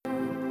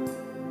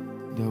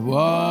The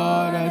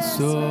water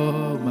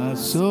so my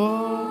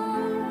soul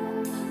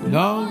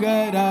longed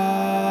after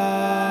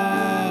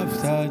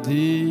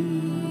thee.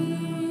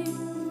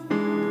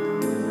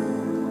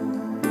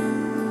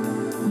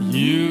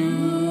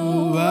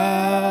 You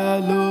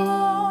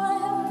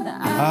alone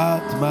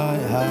at my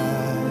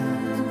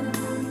heart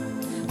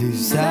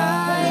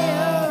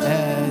desire,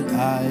 and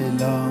I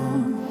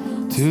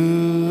long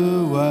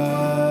to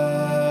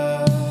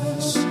worship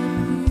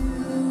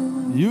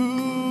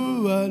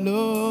you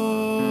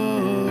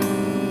alone.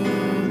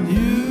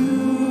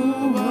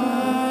 You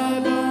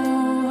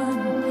alone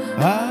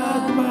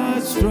at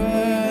my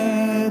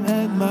strength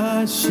and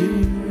my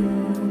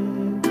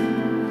shield.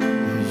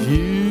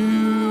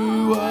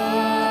 You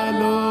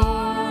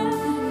alone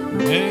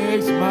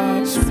makes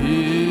my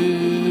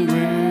spirit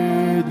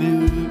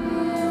new.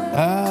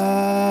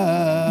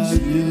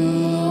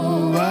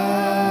 You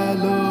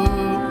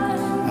alone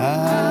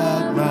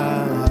at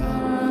my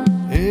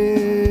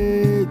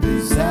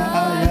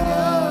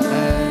desire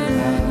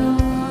and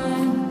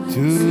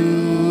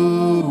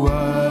to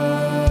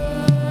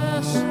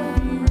worship.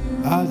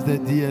 As the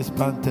deer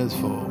panteth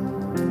for,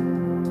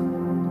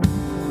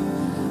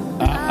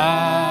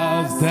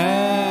 as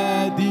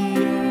the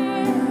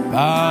deer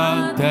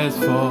panteth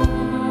for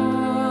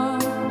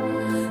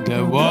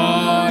the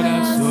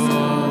water,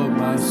 so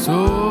my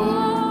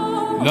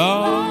soul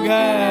longed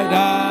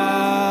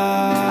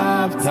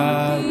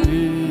after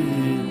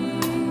thee.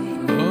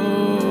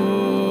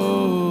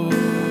 Oh,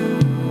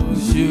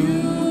 you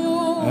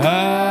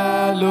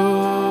alone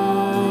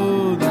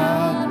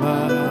at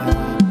my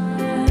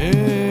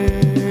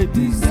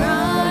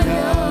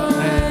desire,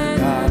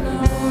 and I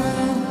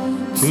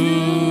want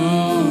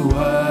to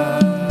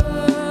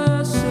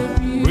worship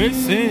you. We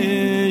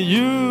sing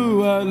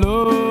you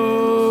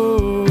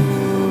alone,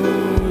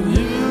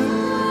 you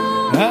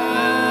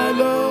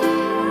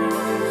alone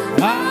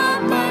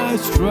at my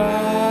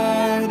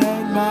strength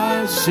and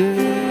my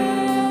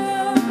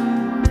shield.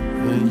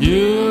 And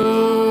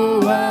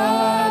you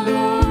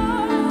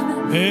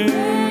alone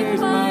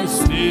makes my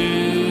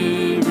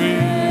spirit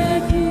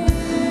new.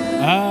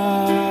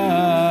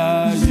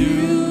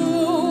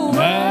 You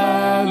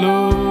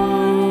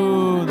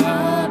alone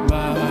at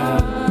my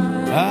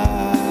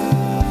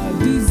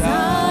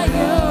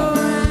desire.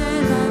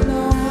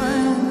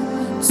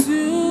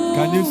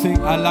 Can you sing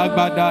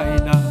Alagbada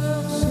Ina?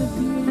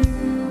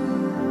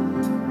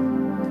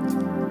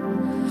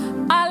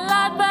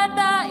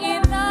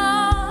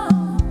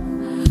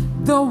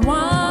 The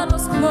one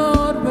who's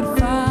clothed with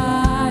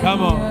fire.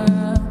 Come on.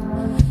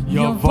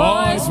 Your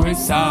voice will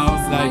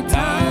sound like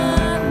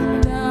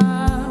thunder.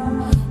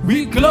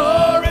 We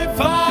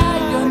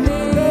glorify your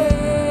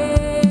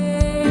name.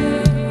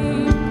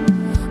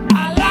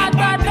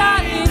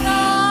 Alagbadaina,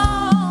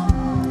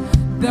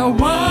 the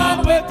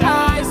one with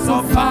eyes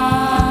of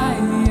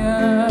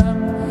fire.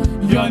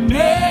 Your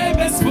name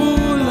is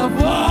full of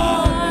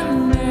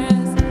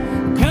wonders.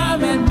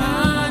 Come and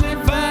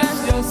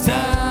manifest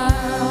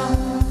yourself.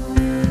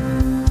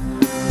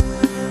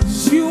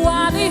 You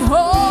are the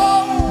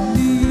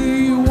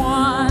Holy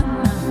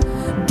One,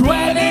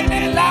 Dwelling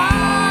in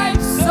light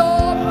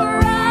so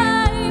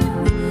bright.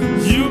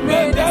 You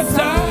made the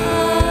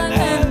sun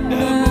and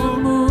the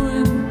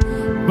moon,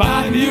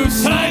 but you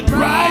shine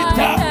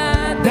brighter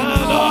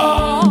than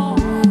all.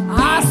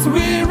 As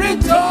we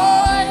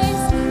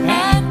rejoice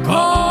and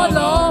call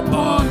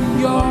upon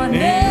your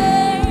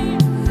name,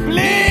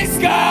 Please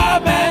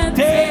come and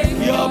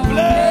take your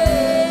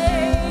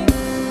place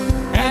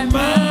and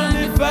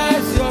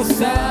manifest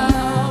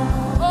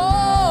yourself.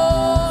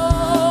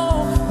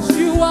 Oh,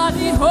 you are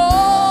the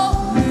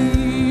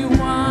Holy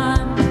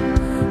One,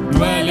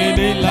 Dwelling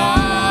in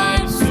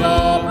light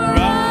so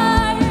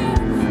bright.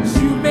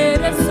 You made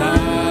the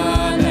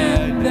sun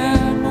and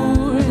the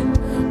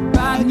moon,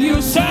 but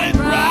you Shine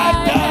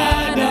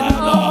brighter than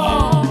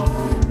all.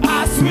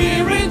 as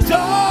we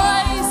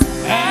rejoice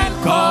and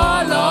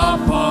call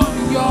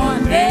upon your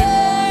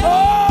name.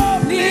 Oh,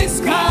 Please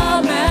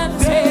come and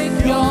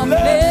take your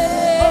place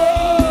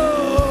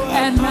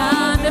and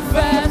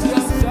manifest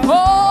yourself.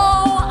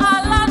 Oh,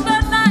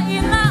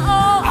 Alagbadaina,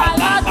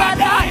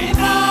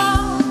 Alagbadaina,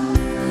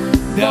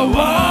 the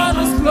one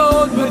who's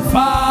clothed with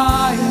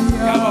fire.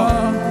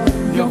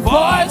 your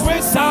voice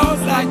will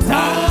sound like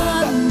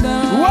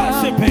thunder.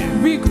 Worship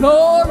him. We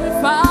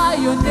glorify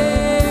your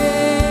name.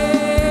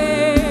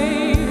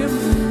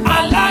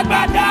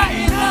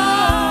 Alagbadaina,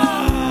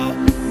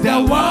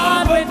 the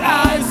one with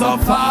eyes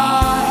of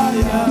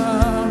fire.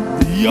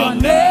 Your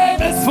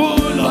name is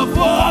full of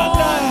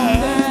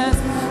wonders.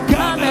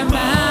 Come and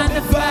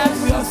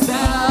manifest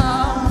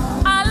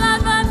yourself.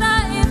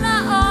 Alagbadaina,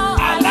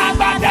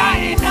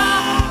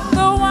 Alagbadaina,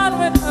 the one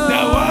with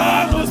the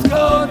one who's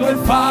clothed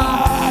with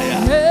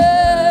fire.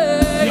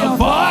 Your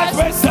voice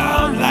will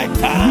sound like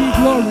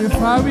thunder.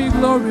 we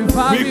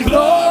glorify We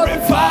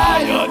glorify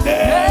your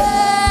name.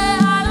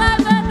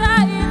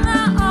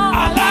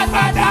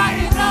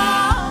 Alagbadaina,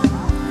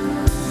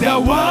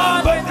 the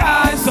one with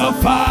eyes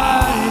of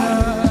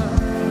fire.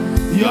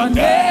 Your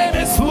name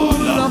is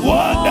full of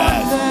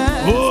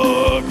wonders.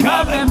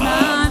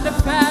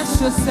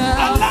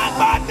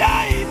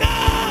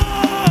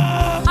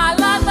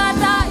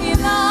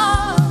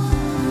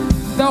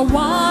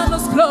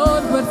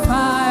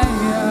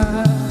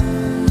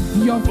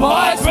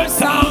 voice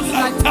resounds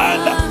like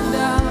thunder.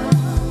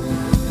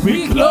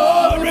 We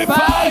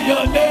glorify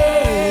your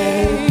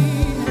name.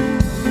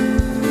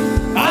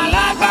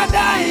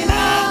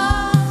 Alabadaina,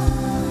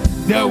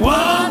 the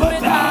one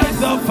with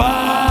eyes of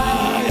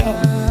fire.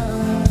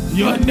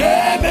 Your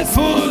name is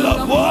full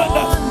of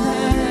wonders.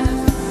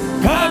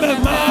 Come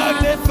and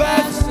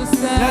manifest.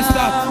 Let's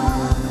start.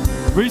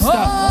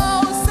 Restart.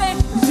 Oh, say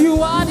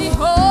you are the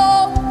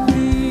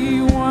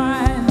Holy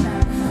One,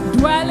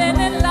 dwelling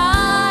in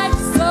light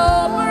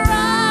so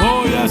bright.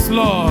 Oh yes,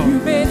 Lord. You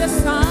made the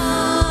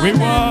sun. We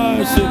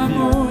worship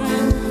you.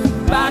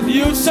 But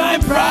You shine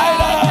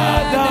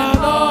brighter than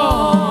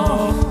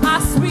all.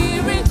 as we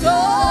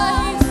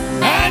rejoice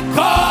And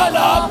call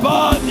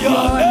upon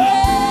your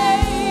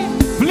name.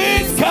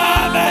 Please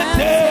come and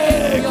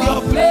take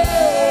your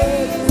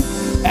place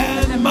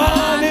and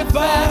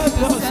manifest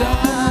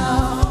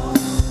yourself.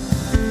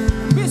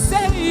 We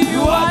say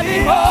You are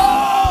the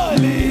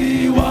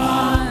Holy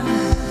One,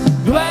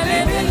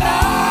 dwelling in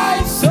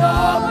light so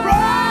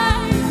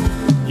bright.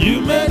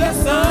 You made the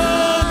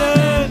sun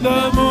and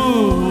the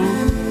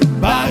moon,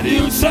 but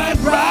you shine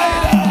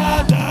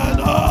brighter than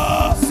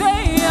all.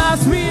 say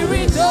as we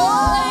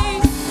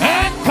rejoice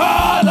And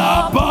call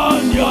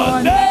upon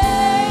your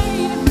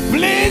name.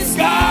 Please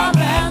come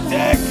and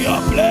take your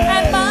and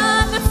place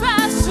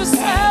manifest and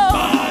yourself.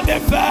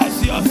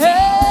 manifest yourself.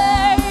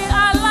 Hey,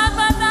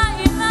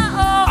 Alabadaina,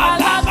 oh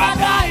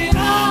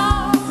Alabadaina,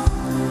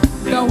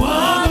 The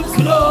one who's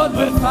clothed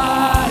with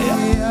fire.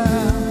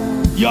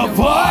 Your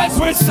voice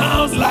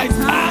resounds like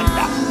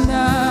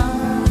thunder.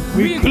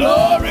 We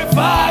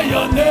glorify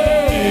your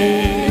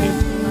name.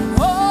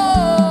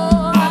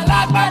 Oh,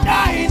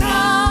 Alabadaina,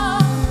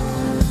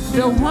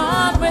 the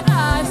one with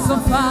eyes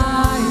of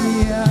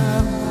fire.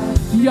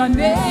 Your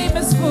name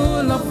is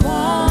full of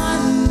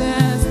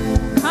wonders.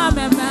 Come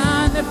and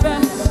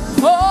manifest.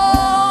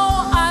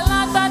 Oh,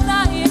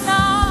 Alabadaina,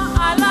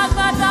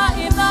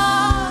 Alabadaina,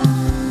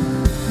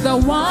 the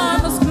one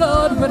who's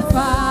clothed with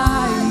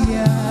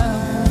fire.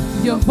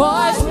 Your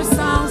voice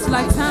resounds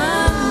like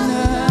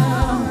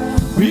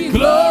thunder. we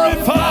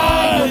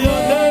glorify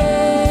your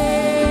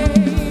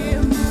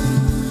name.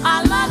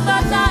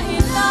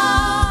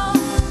 Alabadaina,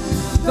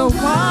 the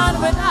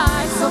one with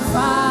eyes of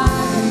fire.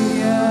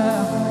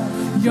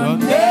 Your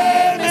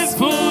name is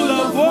full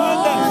of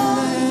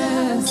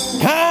wonders.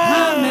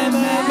 Come and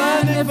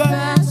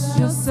manifest.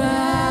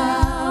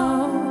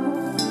 yourself.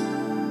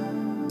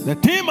 The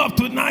theme of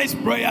tonight's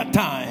prayer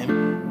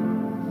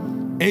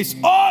time is,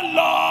 oh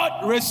Lord,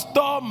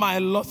 restore my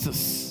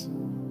losses.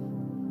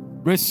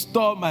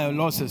 Restore my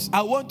losses.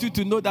 I want you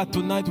to know that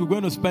tonight we're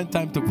going to spend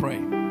time to pray.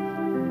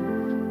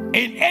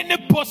 In any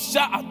posture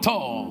at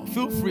all,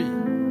 feel free.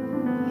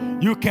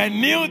 You can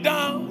kneel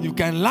down, you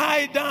can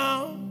lie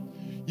down,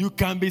 you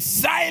can be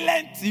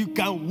silent, you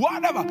can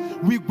whatever.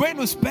 We're going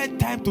to spend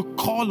time to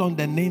call on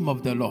the name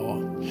of the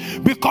Lord.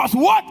 Because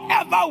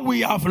whatever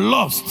we have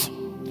lost,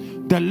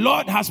 the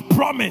Lord has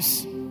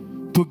promised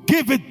to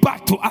give it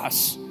back to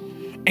us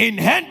in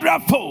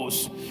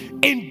hundredfolds,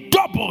 in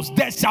doubles.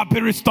 There shall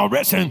be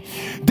restoration,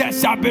 there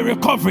shall be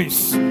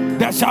recoveries,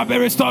 there shall be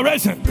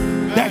restoration,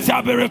 there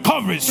shall be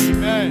recoveries.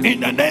 Amen. In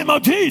the name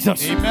of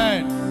Jesus.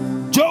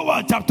 Amen.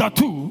 Joel chapter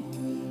 2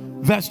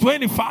 verse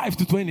 25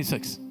 to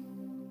 26.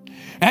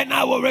 And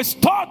I will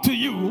restore to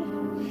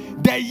you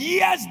the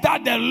years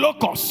that the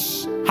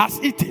locust has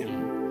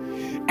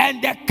eaten, and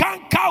the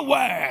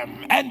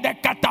cankerworm, and the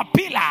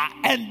caterpillar,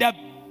 and the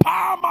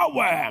palmer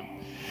worm,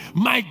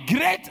 my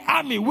great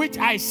army which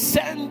I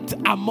sent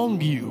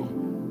among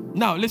you.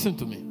 Now listen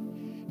to me.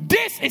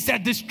 This is a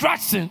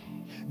distraction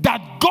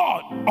that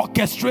God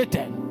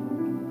orchestrated.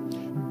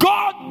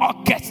 God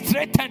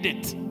orchestrated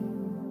it.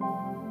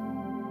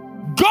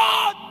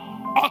 God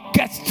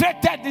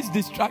orchestrated this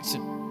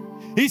distraction.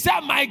 He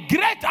said, my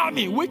great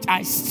army which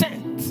I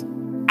sent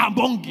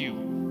among you.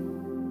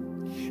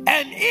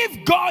 And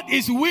if God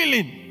is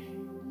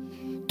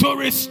willing to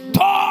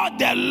restore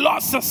the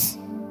losses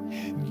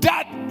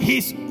that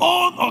his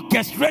own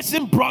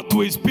orchestration brought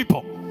to his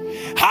people,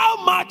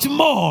 how much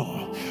more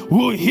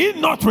will he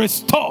not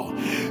restore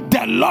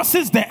the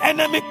losses the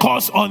enemy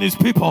caused on his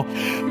people?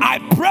 I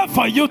pray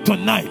for you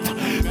tonight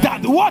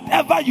that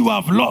whatever you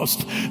have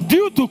lost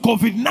due to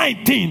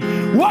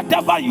COVID-19,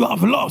 whatever you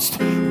have lost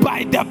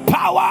by the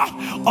power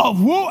of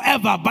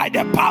whoever, by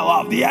the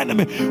power of the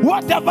enemy,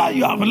 whatever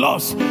you have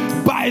lost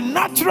by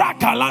natural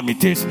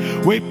calamities,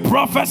 we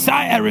prophesy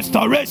a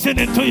restoration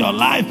into your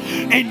life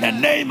in the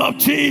name of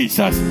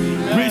Jesus.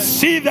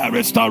 Receive a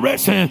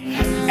restoration.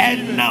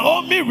 And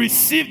Naomi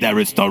received a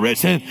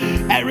restoration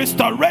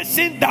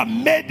that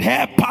made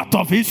her part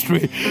of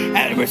history,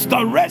 a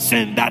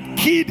restoration that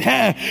keyed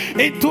her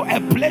into a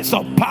place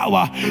of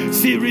power.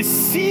 She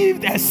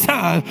received a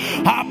son,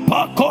 and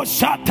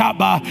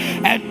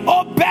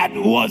Obed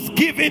was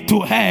given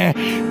to her.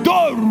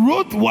 Though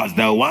Ruth was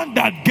the one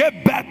that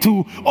gave birth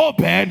to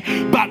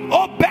Obed, but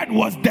Obed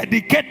was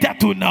dedicated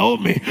to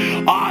Naomi.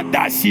 All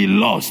that she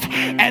lost,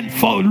 and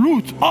for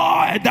Ruth,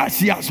 all that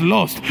she has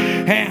lost,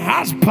 her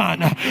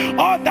husband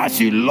all that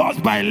she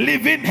lost by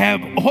leaving her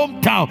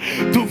hometown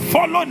to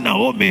follow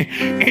Naomi.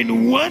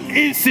 In one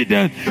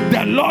incident,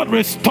 the Lord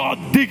restored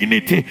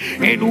dignity.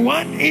 In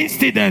one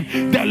incident,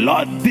 the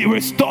Lord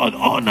restored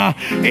honor.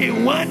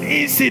 In one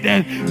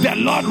incident, the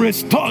Lord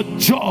restored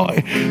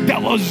joy. There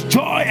was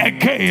joy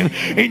again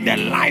in the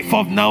life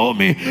of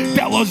Naomi.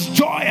 There was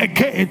joy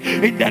again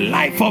in the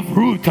life of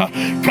Ruth.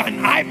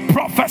 Can I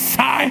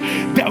prophesy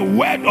the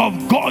word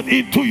of God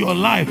into your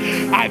life?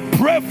 I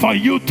pray for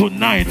you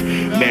tonight.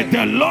 May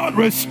the Lord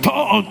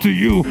restore unto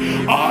you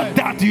all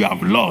that you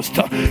have lost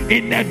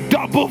in a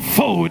double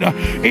fold,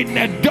 in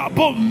a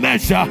double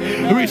measure.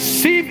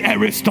 Receive a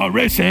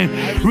restoration,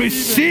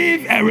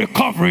 receive a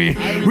recovery,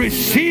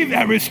 receive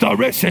a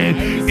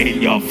restoration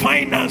in your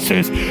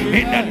finances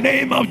in the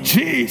name of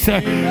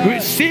Jesus.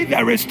 Receive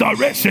a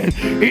restoration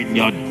in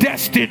your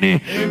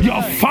destiny.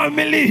 Your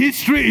family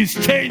history is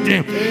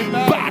changing.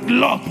 Bad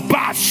luck,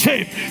 bad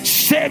shame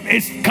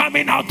is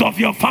coming out of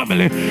your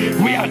family.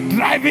 We are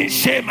driving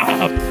shame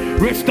out.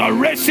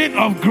 Restoration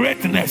of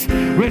greatness,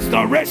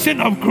 restoration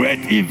of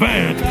great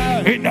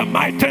event in the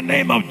mighty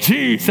name of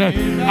Jesus.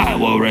 I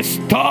will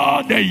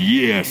restore the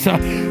years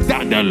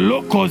that the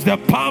locusts, the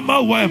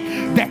palmer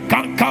worm, the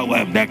canker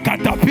worm, the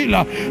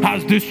caterpillar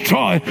has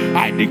destroyed.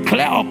 I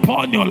declare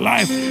upon your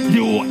life,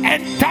 you will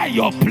enter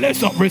your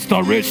place of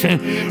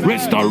restoration.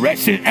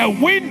 Restoration, a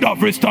wind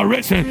of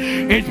restoration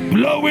is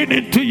blowing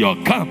into your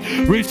camp.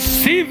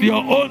 Receive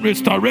your own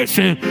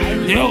restoration.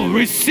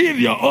 Receive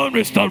your own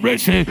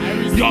restoration.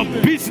 Your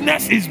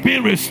business is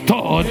being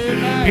restored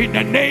in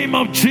the name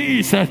of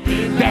Jesus.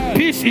 The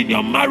peace in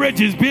your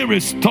marriage is being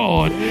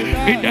restored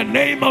in the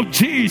name of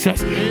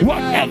Jesus.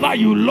 Whatever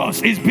you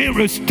lost is being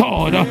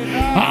restored.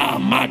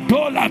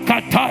 Madola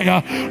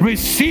Kataya,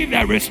 receive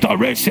a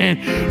restoration.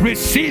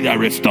 Receive a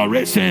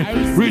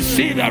restoration.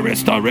 Receive a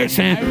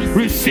restoration.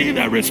 Receive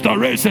a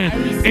restoration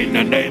in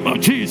the name of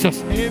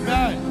Jesus.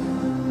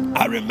 Amen.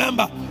 I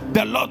remember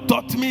the Lord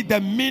taught me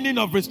the meaning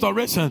of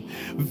restoration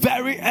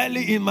very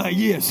early in my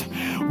years.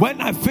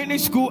 When I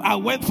finished school, I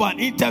went for an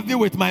interview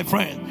with my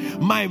friend,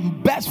 my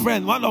best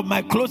friend, one of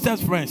my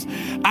closest friends.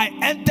 I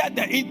entered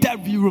the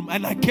interview room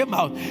and I came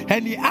out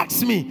and he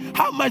asked me,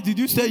 how much did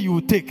you say you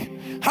would take?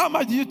 How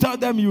much did you tell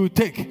them you would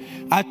take?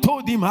 I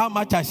told him how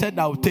much I said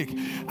I would take.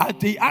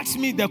 And he asked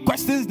me the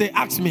questions they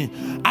asked me.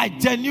 I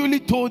genuinely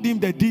told him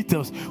the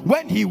details.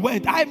 When he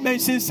went, I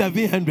mentioned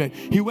 700.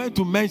 He went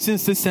to mention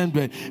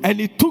 600. And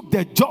he took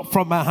the job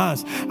from my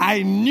hands.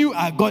 I knew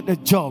I got the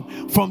job.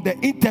 From the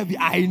interview,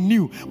 I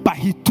knew. But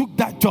he took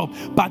that job.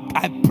 But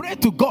I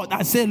prayed to God.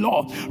 I said,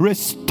 Lord,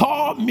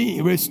 restore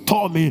me.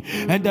 Restore me.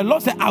 And the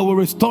Lord said, I will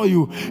restore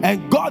you.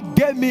 And God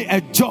gave me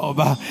a job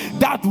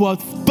that was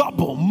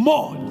double,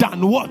 more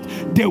than what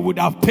they would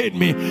have paid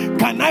me.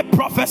 Can I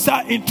prophesy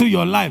into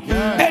your life?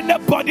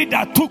 Anybody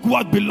that took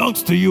what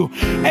belongs to you,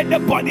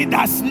 anybody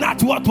that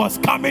snatched what was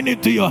coming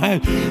into your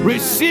hand,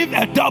 receive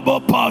a double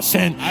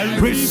portion.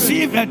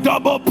 Receive a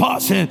double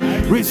portion.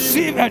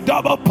 Receive a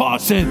double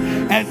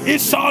portion. And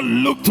Esau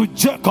looked to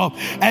Jacob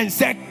and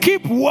said,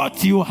 keep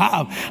what you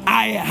have.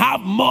 I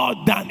have more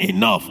than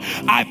enough.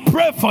 I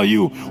pray for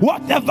you.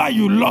 Whatever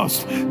you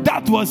lost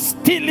that was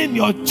stealing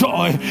your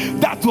joy,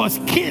 that was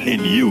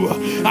killing you,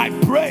 I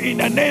pray in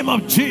the name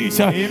of Jesus,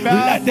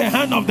 let the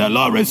hand of the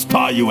Lord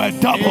restore you a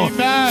double.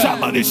 Amen.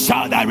 Somebody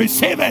shout, I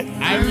receive it.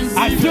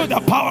 I feel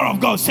the power of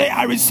God. Say,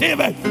 I receive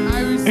it.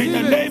 In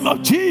the name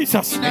of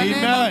Jesus.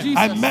 Amen.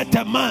 I met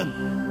a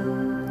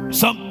man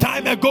some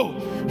time ago.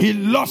 He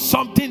lost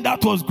something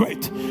that was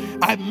great.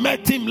 I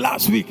met him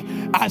last week.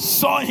 I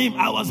saw him.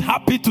 I was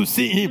happy to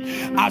see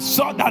him. I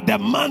saw that the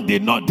man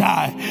did not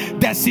die.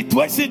 The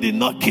situation did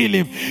not kill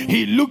him.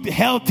 He looked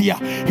healthier.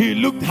 He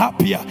looked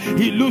happier.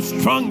 He looked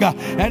stronger.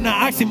 And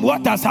I asked him,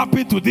 what has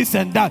happened to this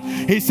and that?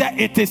 He said,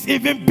 it is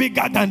even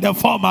bigger than the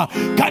former.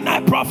 Can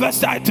I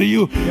prophesy to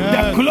you?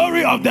 Yes. The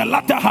glory of the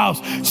latter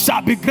house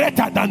shall be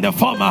greater than the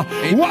former.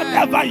 Amen.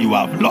 Whatever you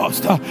have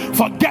lost,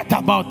 forget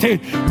about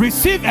it.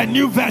 Receive a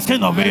new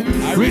version of it.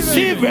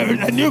 Receive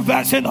a new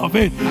version of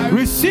it.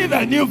 Receive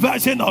a new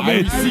version of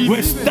it.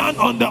 We stand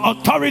on the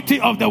authority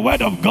of the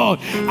word of God.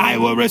 I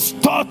will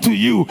restore to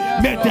you.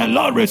 May the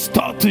Lord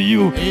restore to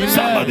you. Amen.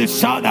 Somebody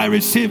shout, I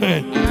receive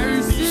it.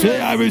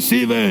 Say, I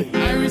receive it.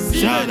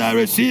 Shout, I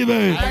receive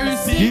it.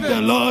 Give the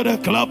Lord a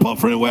clap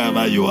offering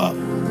wherever you are.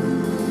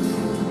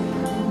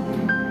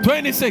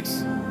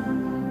 26.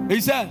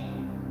 He said,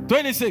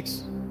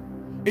 26.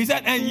 He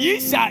said, and ye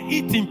shall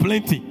eat in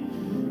plenty.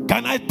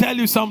 Can I tell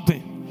you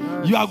something?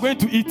 You are going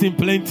to eat in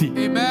plenty.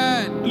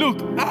 Amen.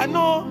 Look, I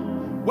know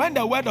when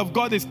the word of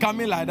God is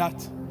coming like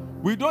that,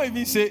 we don't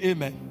even say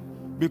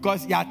amen.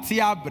 Because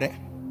yatiabre.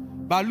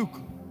 But look,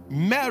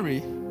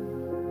 Mary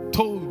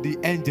told the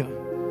angel,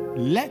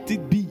 let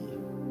it be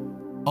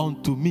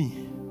unto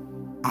me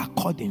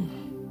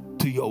according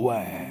to your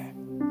word.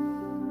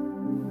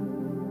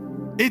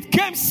 It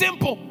came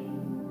simple,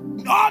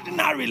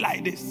 ordinary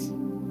like this.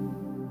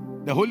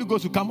 The Holy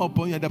Ghost will come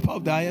upon you and the power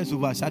of the highest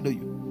will overshadow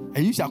you.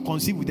 And you shall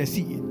conceive with a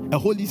seed, a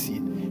holy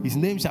seed. His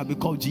name shall be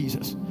called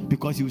Jesus,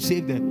 because he will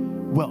save the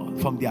well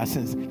from their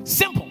sins.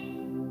 Simple.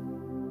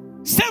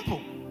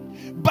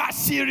 But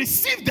she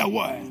received the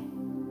word.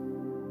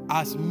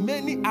 As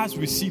many as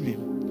receive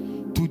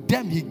him, to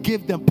them he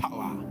gave them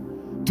power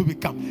to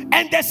become.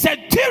 And the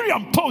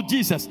centurion told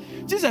Jesus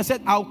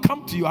said, I'll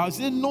come to your house.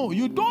 He said, no,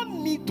 you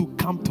don't need to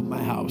come to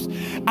my house.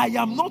 I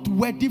am not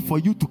worthy for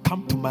you to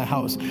come to my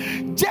house.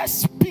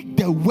 Just speak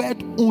the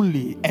word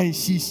only and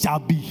she shall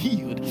be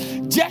healed.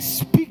 Just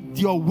speak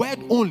your word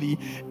only.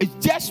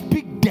 Just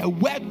speak the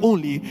word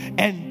only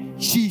and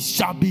she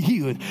shall be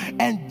healed.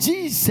 And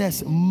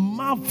Jesus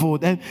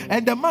marveled. And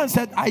the man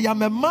said, I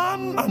am a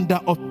man under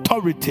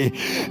authority,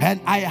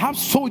 and I have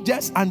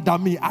soldiers under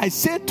me. I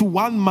say to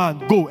one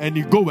man, go, and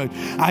he goeth.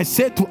 I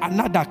say to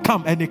another,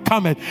 come, and he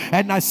cometh.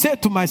 And I say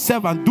to my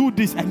servant, do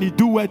this, and he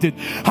doeth it.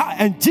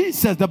 And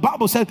Jesus, the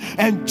Bible said,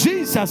 and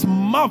Jesus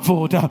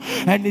marveled,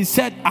 and he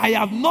said, I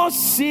have not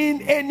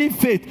seen any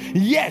faith.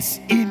 Yes,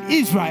 in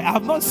Israel, I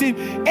have not seen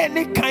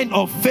any kind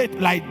of faith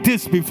like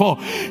this before.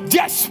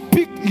 Just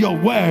speak your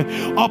word.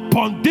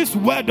 Upon this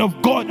word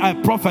of God I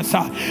prophesy.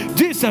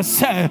 Jesus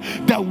said,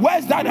 the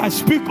words that I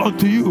speak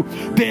unto you,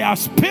 they are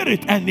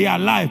spirit and they are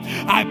life.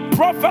 I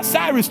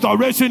prophesy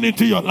restoration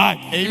into your life.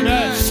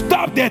 Amen.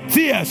 Stop the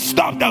tears,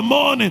 stop the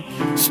mourning,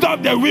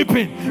 stop the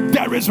weeping.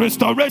 There is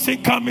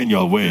restoration coming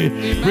your way.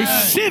 Amen.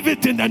 Receive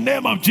it in the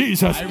name of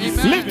Jesus.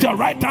 Lift your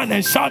right hand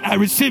and shout, I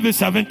receive it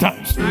 7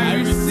 times. I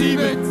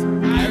receive it.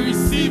 I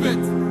receive it.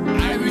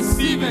 I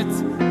receive it.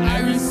 I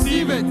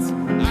receive it.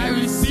 I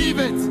receive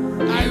it.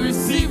 I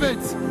receive it.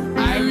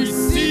 I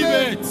receive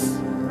it.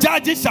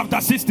 Judges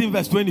chapter 16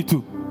 verse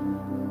 22.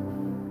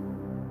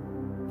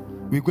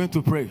 We're going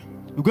to pray.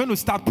 We're going to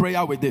start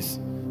prayer with this.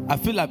 I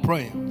feel like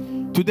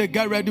praying. Today,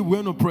 get ready.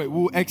 We're going to pray.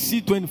 We'll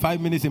exceed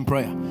 25 minutes in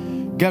prayer.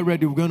 Get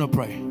ready. We're going to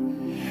pray.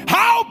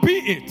 How be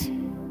it,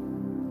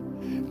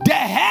 the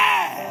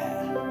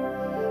hair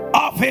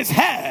of his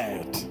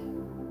head.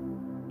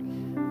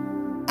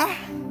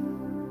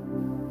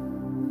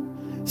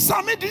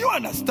 Sammy, do you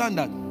understand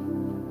that?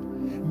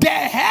 The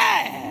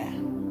hair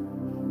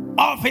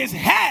of his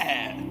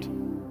head.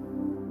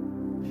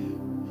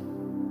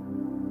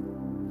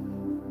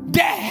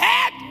 The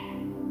head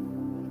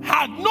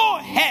had no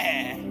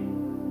hair.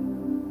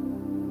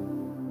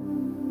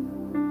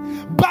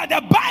 But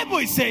the Bible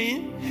is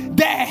saying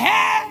the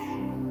hair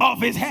of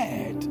his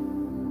head.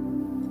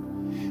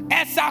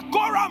 A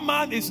Sakura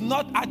man is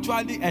not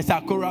actually a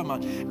Sakura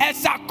man. A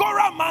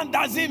Sakura man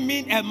doesn't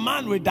mean a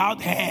man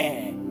without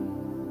hair.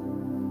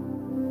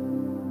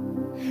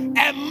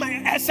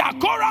 A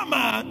Sakura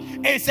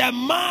man is a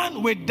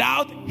man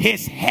without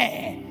his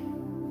hair.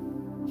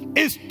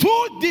 It's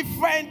 2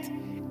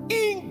 different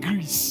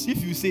English,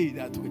 if you say it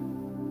that way.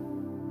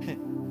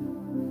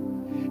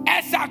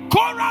 A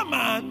Sakura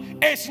man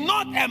is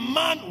not a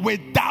man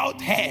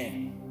without hair,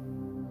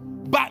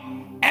 but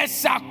a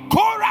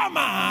Sakura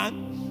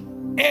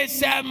man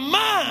is a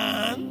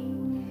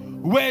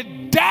man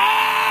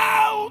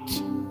without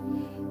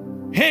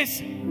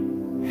his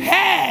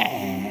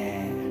hair.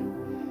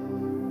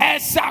 A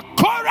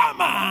Sakura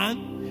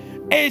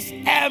man is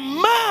a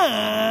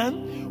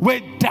man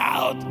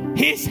without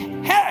his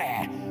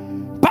hair.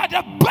 But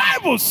the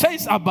Bible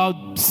says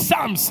about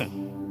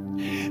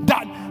Samson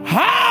that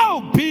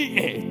how be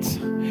it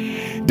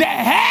the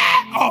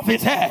hair of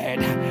his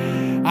head.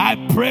 I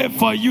pray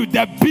for you,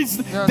 the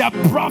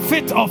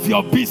profit of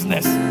your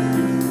business,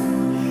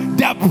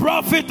 the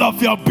profit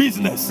of your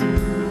business,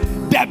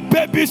 the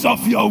babies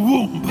of your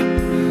womb,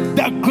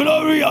 the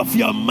glory of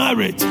your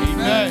marriage,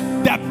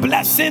 Amen. The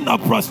blessing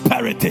of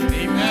prosperity,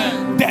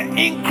 Amen. The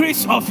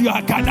increase of your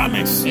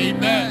academics,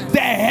 Amen. The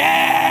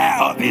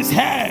hair of his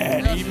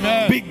head,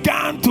 Amen.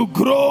 began to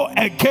grow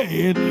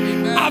again.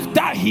 Amen.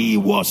 After he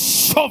was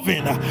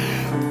shoving.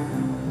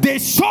 They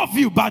shove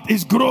you, but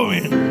it's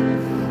growing.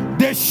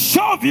 They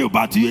shove you,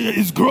 but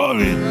it's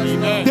growing.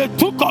 Amen. They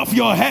took off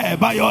your hair,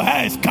 but your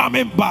hair is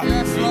coming back.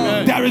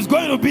 Yes, there is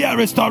going to be a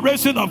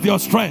restoration of your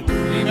strength.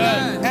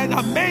 Amen. And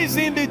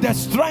amazingly, the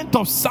strength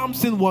of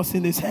Samson was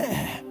in his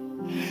hair.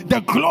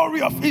 The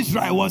glory of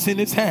Israel was in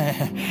his hair.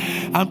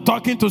 I'm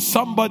talking to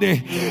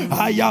somebody.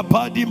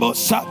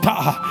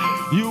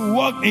 You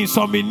walk in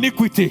some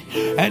iniquity,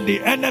 and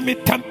the enemy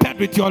tempered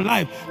with your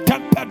life,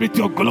 tempered with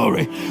your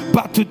glory.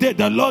 But today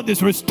the Lord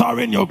is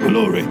restoring your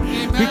glory.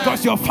 Amen.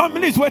 Because your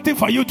family is waiting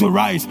for you to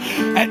rise.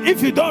 And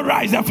if you don't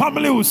rise, the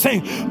family will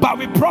sing. But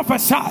we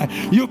prophesy,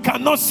 you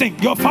cannot sing.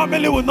 Your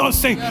family will not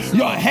sing. Yes,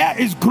 your hair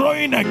is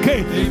growing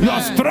again. Amen.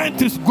 Your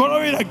strength is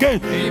growing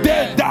again. Amen.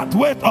 They that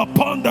wait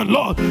upon the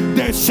Lord,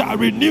 they shall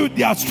renew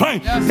their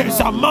strength. Yes, they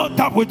shall mount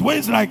up with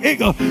wings like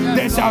eagles. Yes,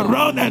 they shall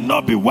run and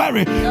not be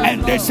weary. Yes,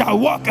 and they shall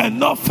walk and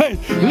not faint.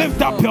 Yes,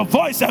 lift up your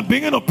voice and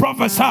begin to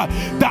prophesy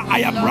that I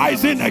am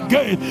rising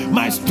again.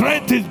 My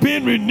strength is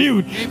being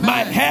renewed. Amen.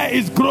 My hair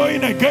is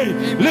growing again.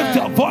 Amen. Lift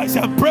your voice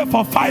and pray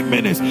for 5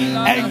 minutes.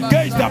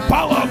 Engage the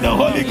power of the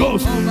Holy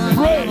Ghost.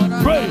 Pray,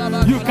 pray.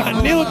 You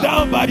can kneel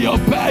down by your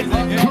bed.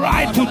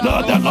 Cry to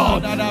the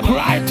Lord.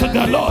 Cry to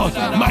the Lord.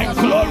 My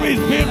glory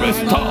is being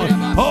restored.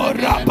 Oh,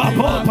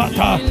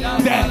 Rapapopata.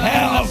 The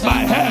hair of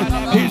my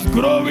head is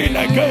growing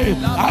again.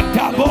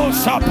 Atabo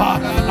Sapa,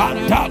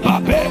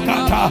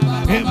 Atababekata,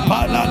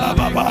 Impala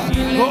Baba.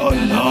 Oh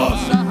Lord,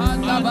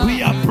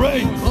 we are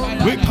praying.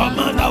 We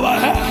command our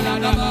hair.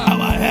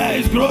 Our hair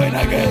is growing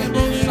again.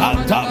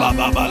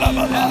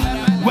 Atabababa.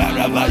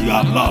 Wherever you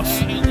have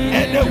lost,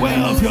 anywhere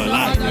of your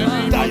life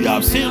that you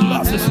have seen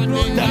losses,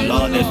 the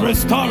Lord is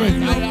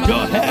restoring.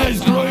 Your hair is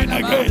growing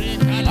again.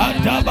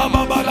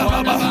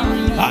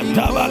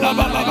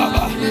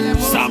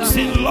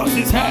 Samson lost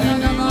his hair,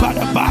 but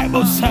the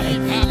Bible said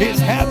his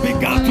hair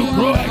began to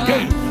grow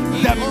again.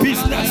 The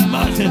business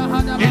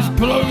mountain is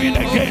growing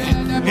again.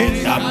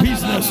 In that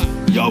business,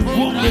 your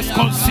womb is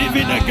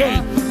conceiving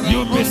again.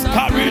 You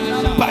miscarried,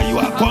 but you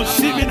are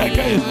conceiving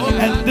again.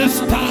 And this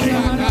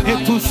time,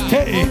 it will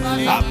stay.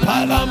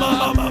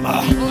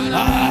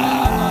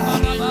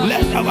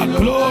 Let our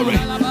glory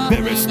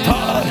be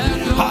restored.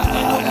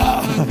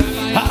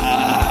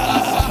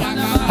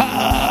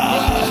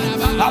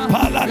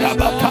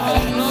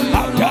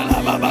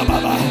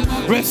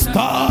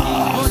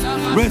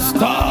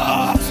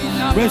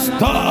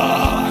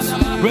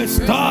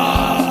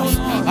 Restores.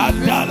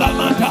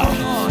 Adalamata,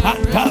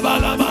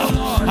 Antabalama,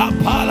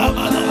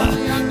 Apalamana,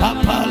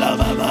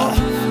 Apalamama,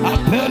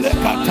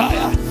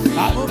 Apelekataya,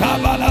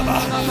 Antabalama.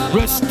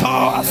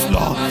 Restore us,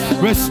 Lord.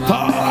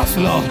 Restore us,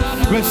 Lord.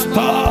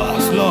 Restore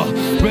us, Lord.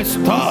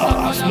 Restore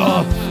us,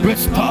 Lord.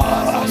 Restore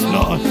us,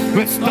 Lord.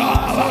 Restore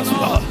us,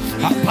 Lord.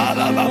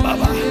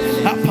 Apalamama,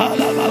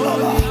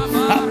 Apalamama,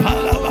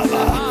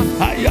 Apalamama,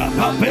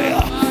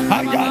 Ayapapea,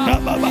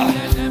 Ayadababa.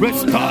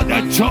 Restore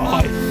the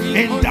joy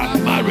in that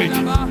marriage.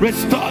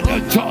 Restore the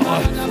joy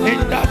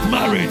in that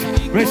marriage.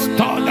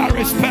 Restore the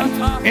respect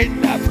in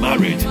that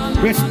marriage.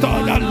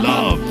 Restore the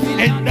love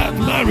in that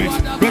marriage.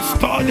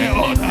 Restore the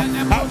honor.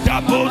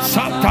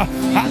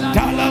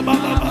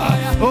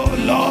 Oh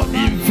Lord,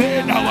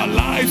 invade our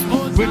lives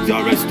with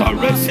your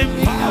restoration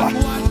power.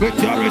 With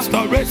your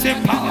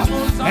restoration power.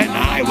 And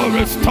I will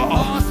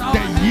restore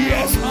the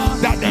years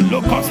that the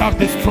locusts have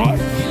destroyed.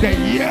 The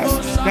years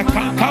the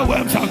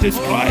cankerworms have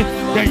destroyed.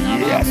 The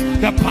years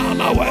the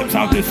palmer worms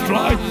have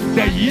destroyed.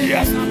 The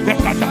years the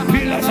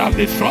caterpillars have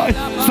destroyed.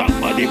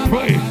 Somebody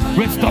pray.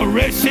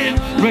 Restoration,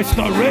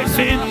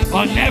 restoration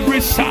on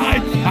every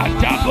side.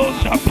 Adabo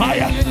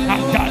Napaya,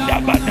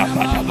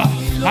 Adadabadabadaba,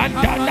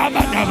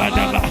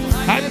 Adadabadabadaba,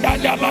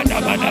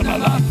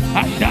 Adadabadabadaba,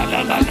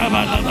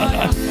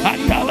 Adadabadabadaba,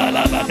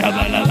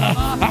 Adadabadabadaba,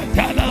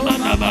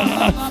 Adadabadabadaba,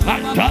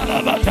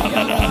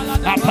 Adadabadabadaba,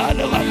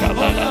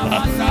 Apadabadabadaba,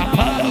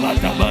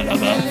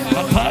 Apadabadabadaba,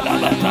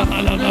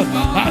 Apadabadabadaba,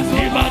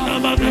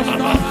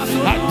 Adimanamama,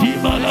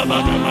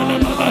 Adimanamama,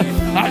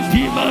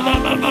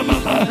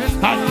 Adimanamama,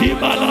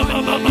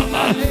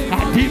 Adimanamama,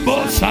 Adibo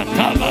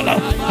Satabala,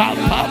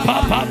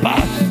 Apapapa,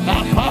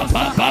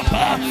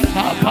 Apapapa,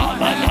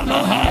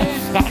 Apamanamaha,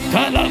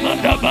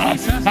 Atalamandaba,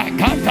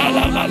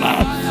 Akatalama,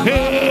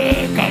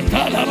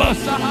 Katalama.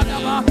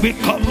 We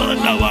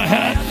command our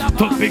hair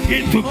to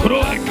begin to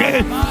grow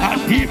again.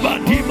 Adiba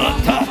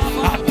Dimata,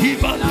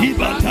 Adiba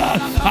Dibata,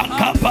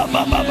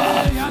 Akapababa,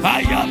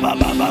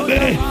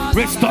 Ayabababe.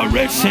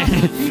 Restoration,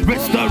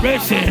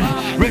 restoration,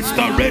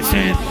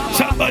 restoration.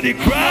 Somebody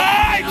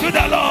cry to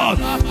the Lord.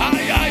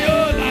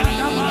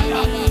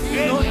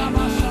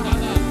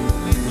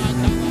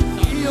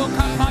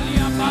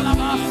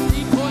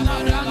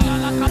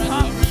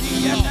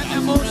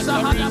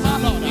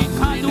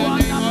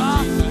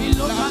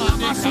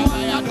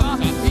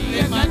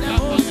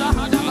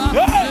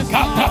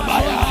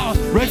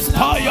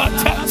 Restore your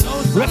church,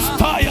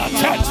 restore your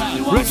church,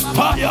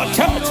 restore your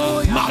church.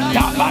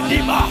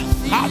 Madabadima,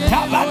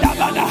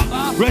 Atabadabada,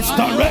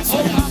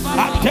 restoration.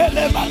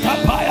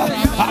 Atelebatapaya,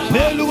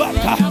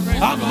 Apeluata,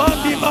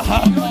 Amandimaha,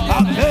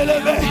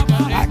 Apelebe,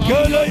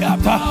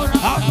 Akeloyata,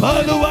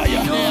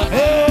 Apaluaya.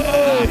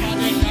 Hey,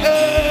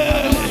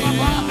 hey,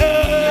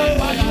 hey,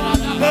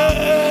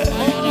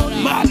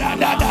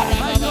 Madadada,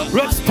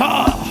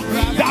 restore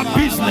that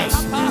business,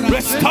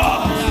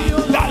 restore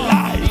that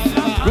life,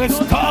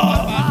 restore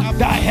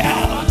the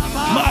health.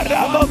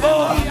 Marababo,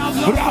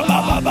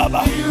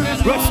 Rabababa,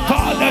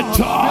 restore the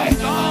joy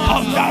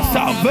of that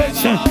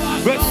salvation.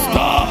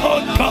 Restore,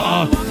 oh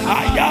God.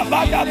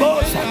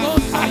 Ayabadabos,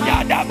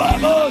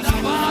 Ayadababos,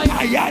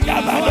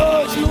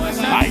 Ayadababos,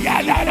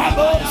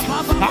 Ayadababos,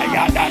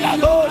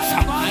 Ayadababos,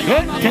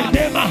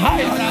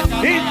 Intelemahaya,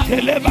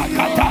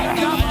 Intelebakatara.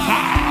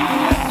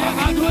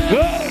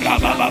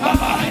 Rabababa,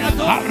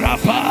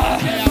 Arapa,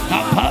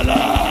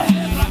 Apala,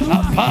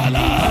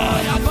 Apala,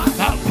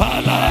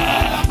 Apala,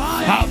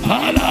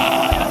 Apala,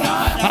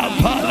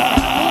 Apala,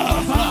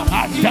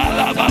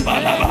 Adala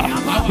Babalaba.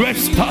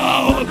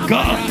 Restore,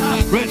 God,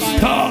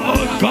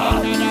 restore,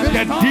 God,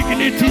 the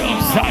dignity of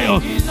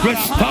Zion.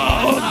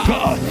 Restore,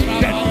 God,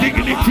 the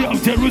dignity of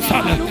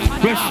Jerusalem.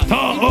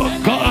 Restore,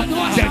 God,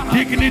 the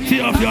dignity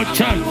of your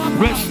church.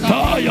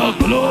 Restore your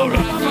glory.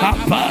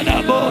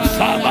 Apadabo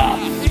Saba,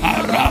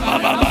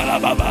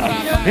 Arabababa,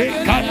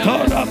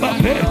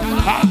 Ekatorababe,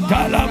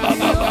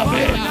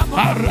 Atalabababe,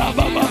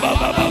 Arabababa,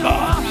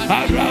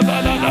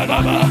 Arabababa,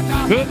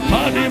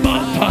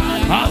 Epanimanta,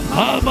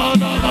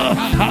 Apamanama,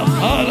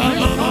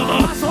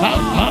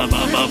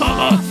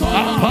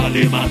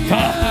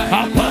 Apalimata,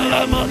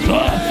 Apalamata,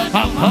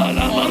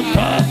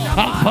 Apalamata,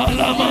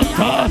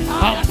 Apalamata,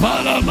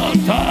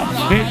 Apalamata,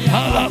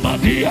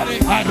 Ipalamadia,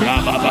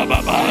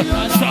 Arabababa.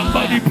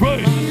 Somebody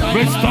pray.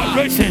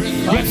 Restoration,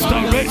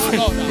 restoration,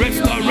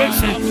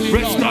 restoration,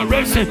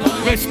 restoration,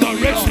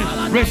 restoration,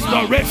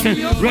 restoration,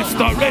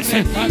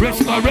 restoration,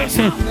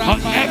 restoration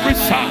on every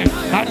side.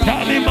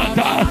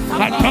 Atalimata,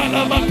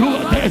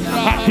 Atalamatuate,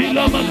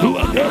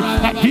 Atilamatuate,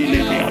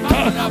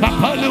 Atilimiata,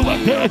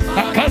 Apaluate,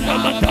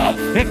 Akalamata,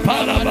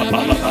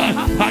 Epalababa,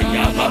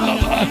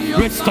 Ayamababa.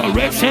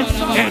 Restoration,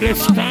 it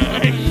is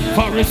time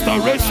for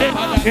restoration,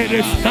 it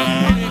is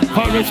time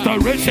for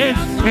restoration,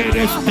 it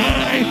is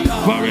time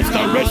for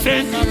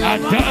restoration.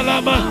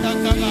 Adalama,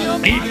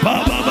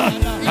 Ipababa,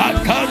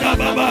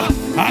 Akadababa.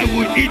 I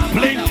will eat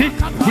plenty,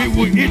 we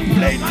will eat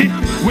plenty,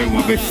 we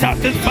will be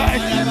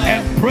satisfied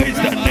and praise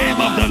the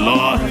name of the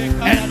Lord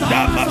and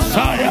the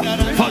Messiah.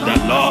 For the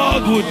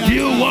Lord will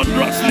deal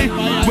wondrously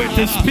with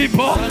his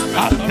people.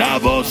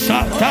 Adabo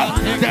Sata,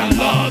 the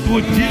Lord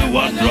will deal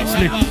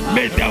wondrously.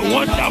 May the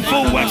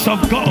wonderful works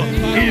of God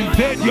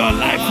invade your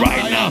life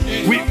right now.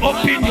 We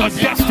open your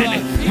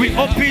destiny, we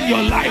open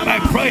your life by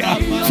prayer.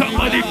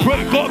 Somebody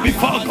pray, go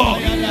before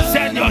God,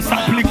 send your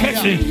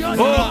supplication.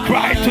 Oh,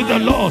 cry to the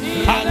Lord.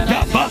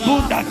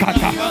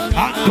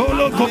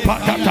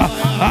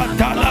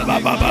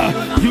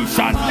 You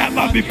shall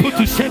never be put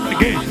to shame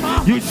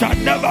again. You shall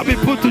never be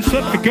put to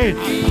shame again.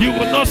 You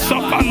will not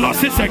suffer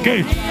losses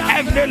again.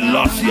 Every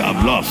loss you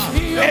have lost,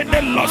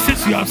 any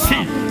losses you have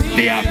seen,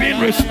 they have been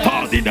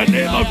restored in the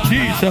name of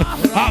Jesus.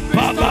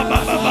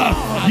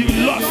 You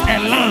lost a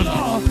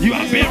land, you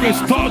have been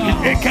restored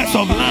with acres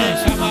of land.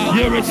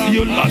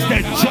 You lost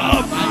a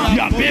job, you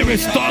have been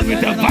restored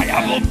with a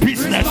viable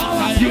business.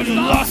 You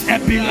lost a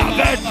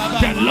beloved,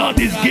 the Lord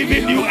is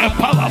giving you a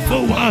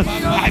powerful one.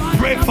 I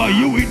pray for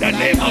you in the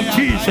name of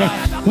Jesus.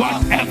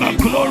 Whatever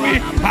glory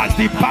has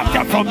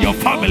departed from your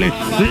family,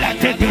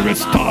 let it be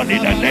restored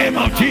in the name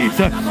of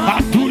Jesus.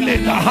 Adule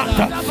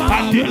Nahata,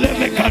 Adule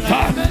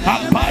Mekata,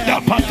 Apada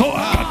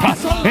Patoa Kata,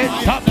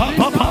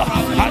 Etapapa,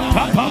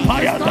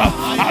 Atapapayata,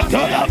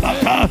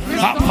 Atalabata,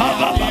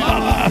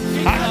 Apababa,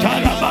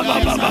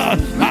 Atalababa,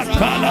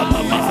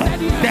 Atalababa.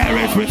 There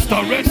is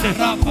restoration,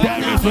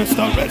 there is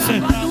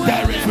restoration,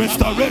 there is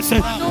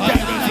restoration,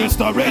 there is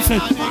restoration,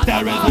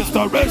 there is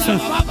restoration.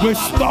 We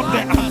stop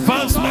the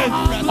advancement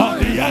of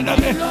the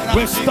enemy,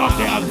 we stop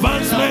the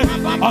advancement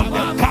of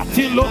the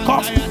cutting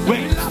locust,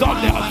 we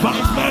stop the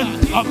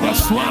advancement of the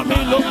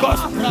swarming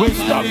locust, we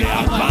stop the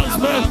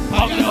advancement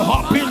of the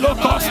hopping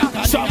locust.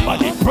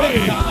 Somebody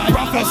pray,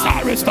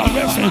 prophesy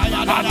restoration.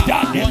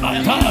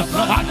 Adadimata,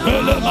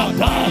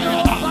 Adelemata,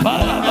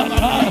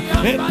 Apalamata,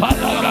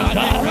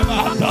 Epalagata,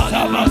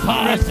 Adalamata,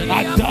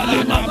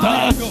 Adalimata,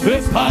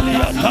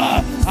 Epaliata,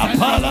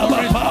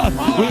 Apalamata,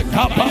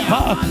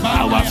 Wekapapa.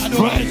 Our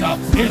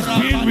strength is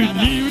being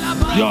renewed,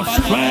 your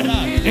strength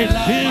is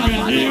being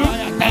renewed.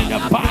 And the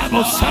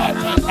Bible said,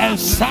 and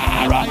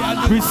Sarah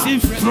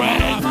received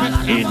strength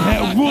in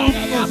her womb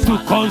to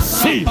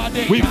conceive.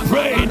 We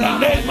pray in the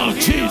name of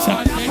Jesus,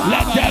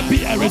 let there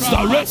be a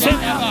restoration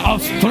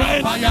of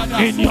strength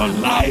in your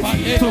life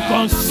to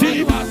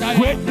conceive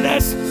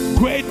greatness,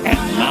 great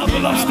and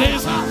marvelous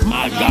things.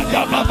 My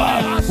God,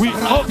 Baba, we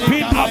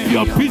open up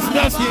your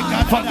business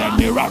for the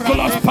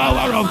miraculous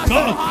power of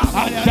God.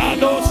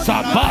 Adano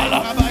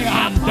Sabala,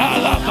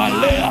 Andala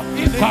Balea,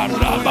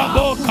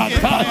 Karababo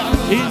Kata,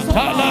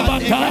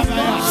 Intalamata.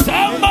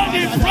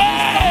 Somebody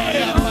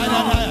pray!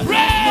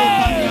 Pray!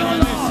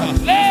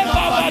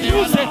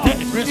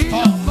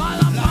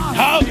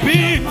 How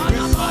big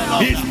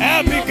his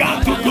hair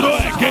began to grow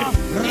again.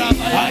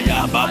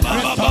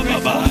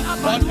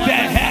 The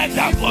hair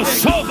that was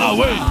shot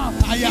away,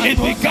 it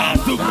began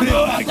to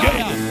grow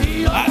again.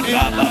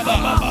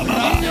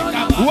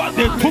 What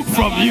they took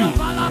from you,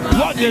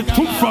 what they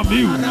took from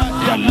you,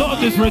 the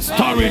Lord is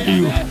restoring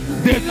you.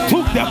 They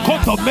took the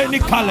coat of many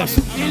colors,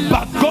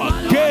 but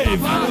God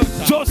gave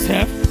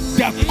Joseph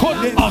the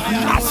coat of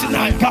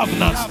national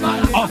governance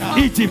of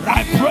Egypt.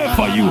 I pray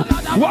for you.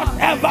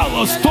 Whatever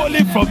was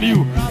stolen from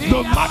you,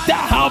 no matter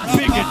how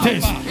big it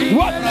is,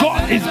 what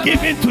God is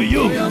giving to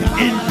you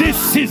in this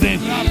season,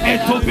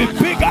 it will be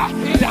bigger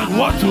than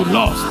what you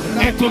lost.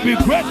 It will be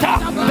greater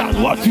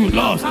than what you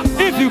lost.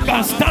 If you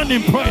can stand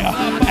in prayer,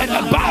 and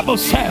the Bible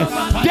said,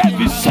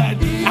 David said,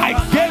 I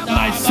gave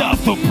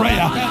myself to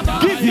prayer.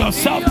 Give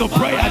yourself to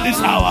prayer this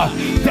hour.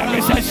 There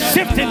is a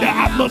shift in the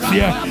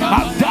atmosphere.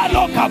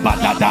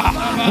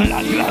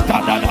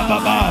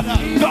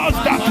 Those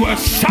that were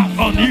shut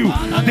on you,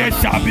 they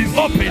shall be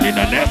open in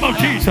the name of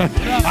Jesus.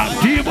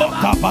 Adibo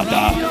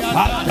Kabada,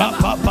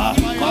 Adapapa.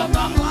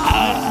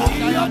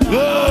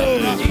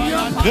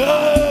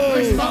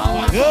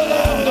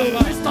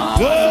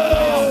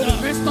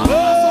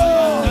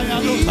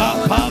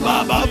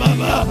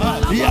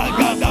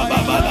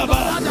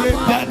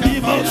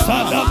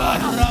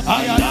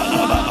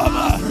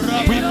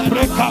 We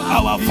break up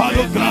our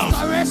fallow grounds.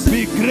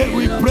 We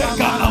break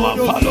up our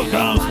fallow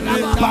grounds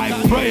by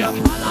prayer.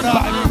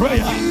 By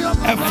prayer.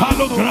 A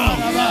fallow ground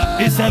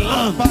is a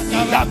land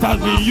that has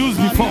been used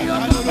before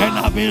and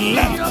have been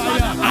left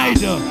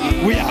idle.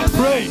 We are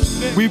praying.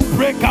 We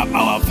break up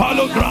our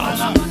fallow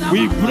grounds.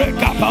 We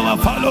break up our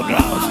fallow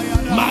grounds.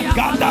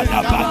 Magada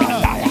da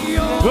bagadaya.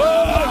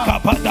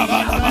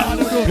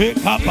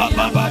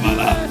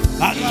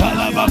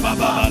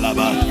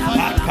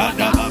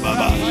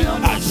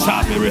 I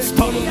shall be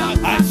restored.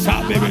 I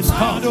shall be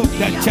restored.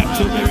 The church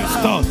will be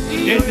restored.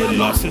 Any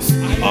losses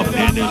of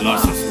any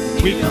losses,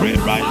 we pray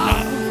right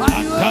now.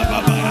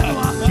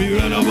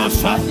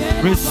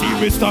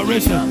 Receive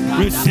restoration.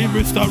 Receive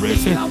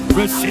restoration.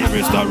 Receive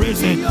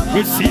restoration.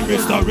 Receive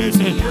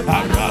restoration.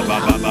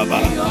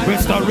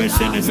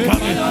 Restoration is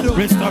coming.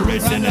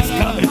 Restoration is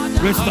coming.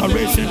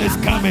 Restoration is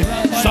coming.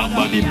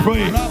 Somebody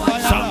pray.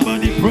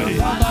 Somebody pray.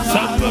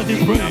 Somebody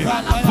pray.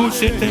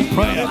 Push it in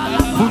prayer.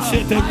 Push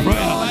it in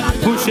prayer.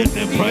 Push it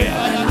in prayer.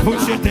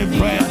 Push it in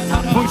prayer.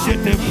 Push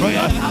it in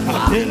prayer.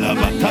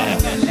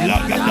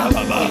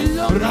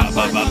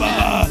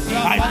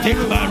 I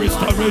take my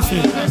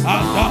restoration.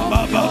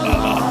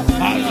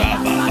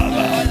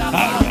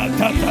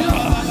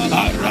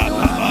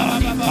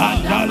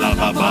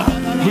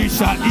 We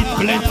shall eat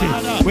plenty.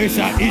 We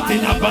shall eat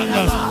in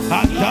abundance.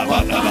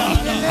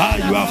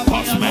 You have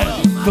caused men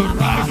to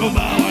ride over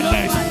our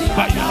necks,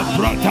 but you have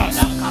brought us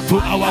to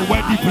our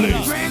wedding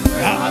place.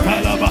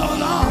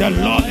 The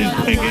Lord is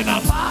bringing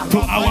us to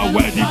our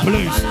wedding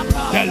place.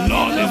 The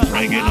Lord is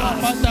bringing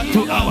us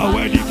to our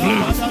wedding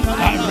place.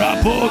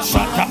 Arabo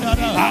Shata,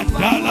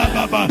 Adala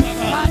Baba,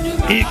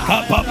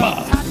 Ikapapa,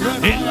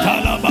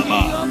 Intala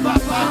Baba.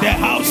 The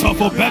house of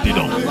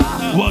Obededom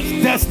was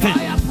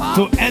destined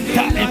to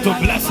enter into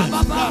blessing,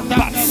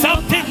 but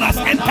something must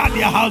enter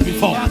their house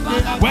before.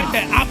 When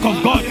the ark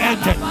of God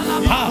entered,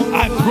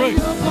 I pray,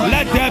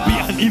 let there be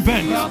an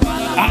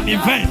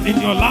event in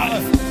your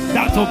life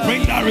that will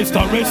bring that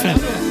restoration,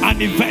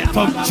 an event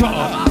of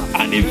joy,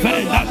 an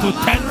event that will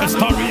turn the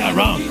story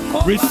around.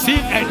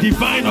 Receive a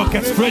divine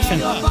orchestration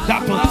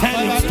that will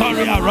turn your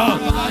story around.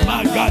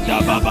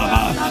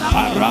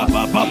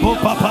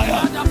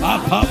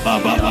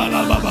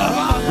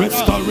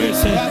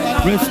 Restoration,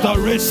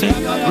 restoration,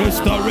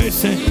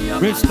 restoration,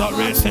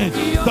 restoration.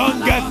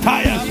 Don't get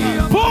tired.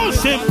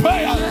 Push in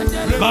prayer.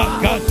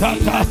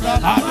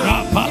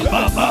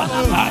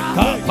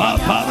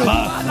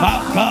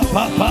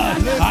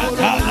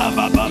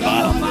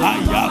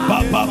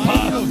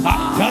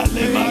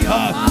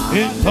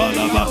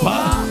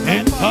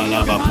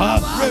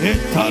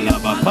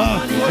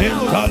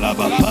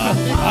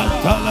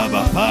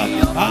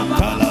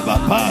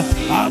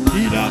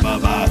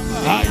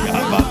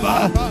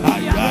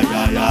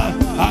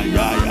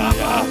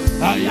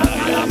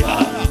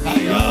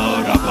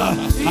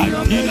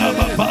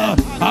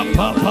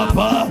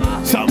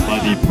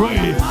 Somebody pray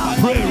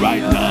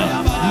right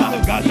now.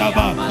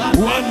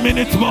 1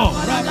 minute more.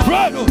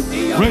 Pray.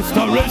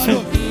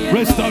 Restoration.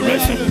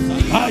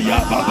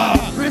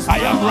 I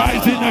am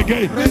rising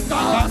again.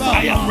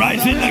 I am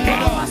rising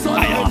again.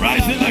 I am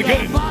rising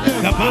again.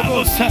 The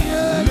Bible said,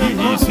 He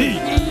is he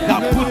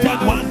that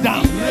putteth one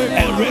down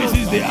and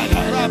raises the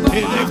other.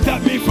 He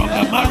lifted me from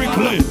the miry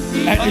clay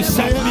and He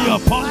set me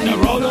upon the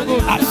road.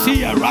 I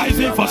see a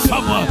rising for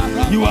someone.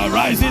 You are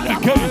rising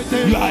again.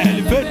 You are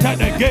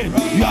elevated again.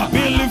 You are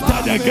being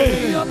lifted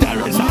again.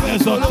 There is an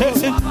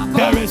exaltation.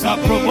 There is a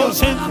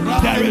promotion.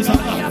 There is an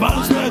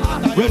advancement.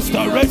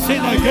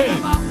 Restoration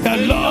again. The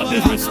Lord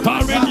is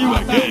restoring you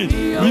again.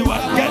 You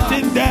are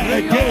getting there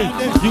again.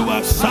 You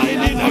are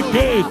shining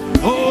again.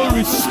 Oh,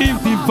 receive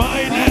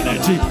divine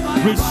energy.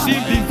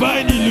 Receive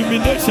divine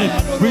illumination.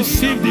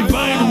 Receive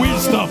divine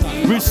wisdom.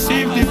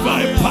 Receive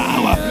divine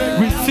power.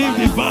 Receive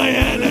divine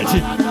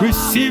energy.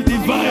 Receive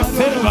divine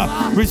favor.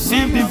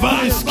 Receive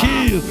divine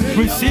skill.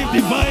 Receive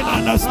divine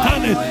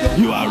understanding.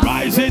 You are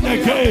rising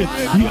again.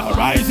 You are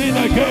rising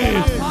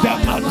again. The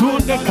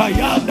Madunda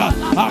Kayanda.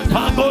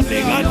 Apamo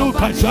Ninganu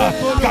Kasha.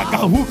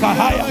 Kakahuka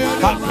Haya.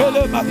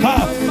 Akele Maka.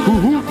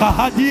 Uhuka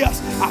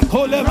Hadias.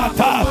 Akole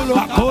Mata.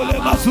 Akole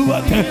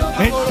Masuate.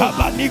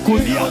 Entabani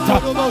Kuliata.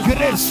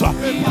 Gresa.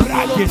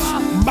 Bragis.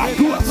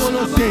 Maguas.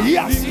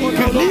 Deias.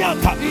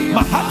 Kelianta.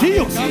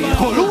 Mahatios.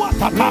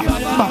 Koluataka.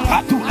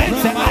 Makatu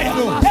Ensenaya.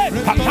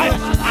 Kataya.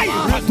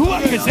 Katua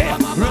Kesea.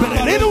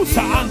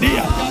 Berenusa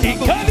Andia.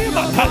 Ikali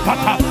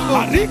Makakata.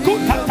 Ariku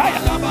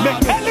Tataya.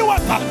 Mekeli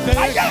Wata.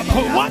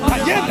 Ayako Wata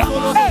Yenda.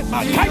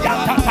 Makaya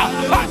Tata.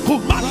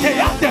 Akumate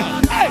Yande.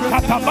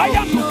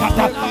 Katabaya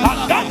Tukata.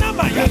 Andana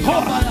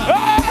Mayakoa.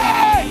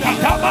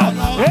 Katama.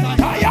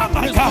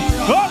 Kayamaka.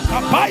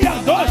 Kapaya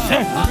Doshe.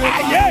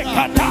 Aye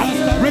Kata.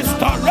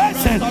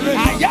 Restoration.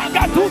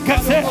 Ayaga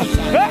Tukase.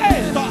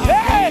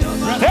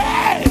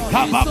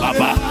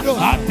 Kababa.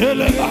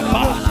 Adele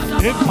Baba.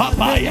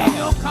 Papaya,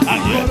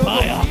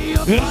 Ayemaya,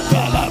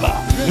 Kalaba,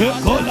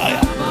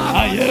 Kolaya,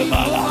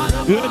 Ayemala,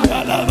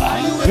 Kalaba,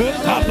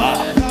 Kaba,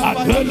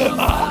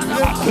 Akelema,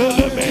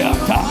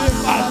 Akelemeata,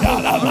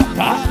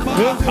 Adalamata,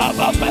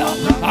 Kababa,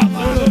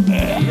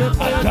 Akeleme,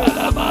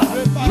 Adalama,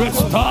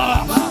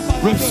 restore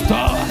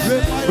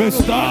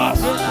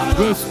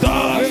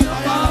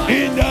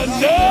in the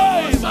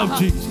of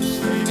Jesus.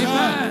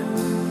 Amen.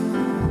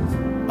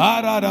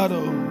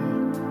 Aradado.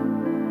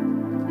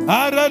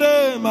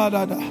 Arade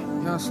madada.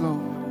 Yes, Lord.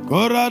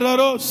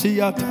 Koradaro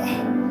siata.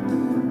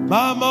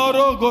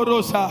 Mamoro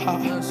gorosaha.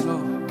 Yes,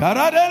 Lord.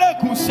 Karadele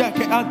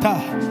kuseke anta.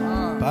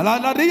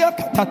 Balaladia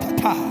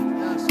katatata.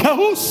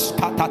 Kahus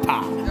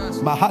katata.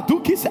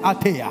 Mahadukis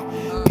atea.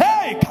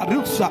 Pe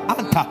karusa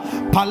anta.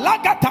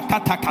 Palagata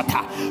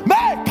katakata.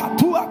 Me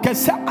katua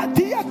kesa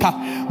adiaka.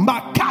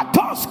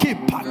 Makatoski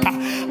paka.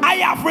 I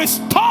have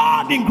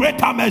restored in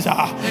greater measure.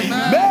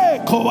 Me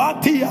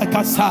koatia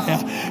kasaya.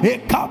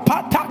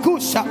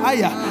 Ekapatakusha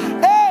aya.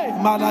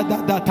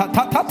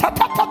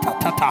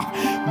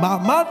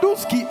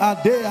 Mamaduski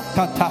adea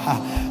kata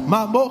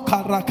mamo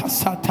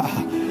karakasata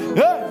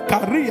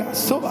karia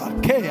soa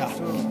kea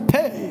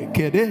te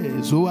kede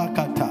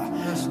zuakata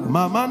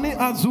mamani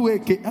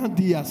azueke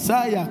andia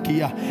saya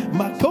kia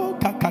mako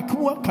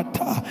kakakua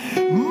kata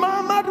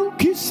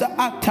mamadukisa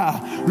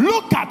ata.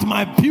 Look at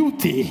my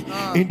beauty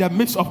in the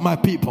midst of my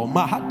people.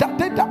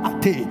 Mahadadeda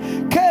ate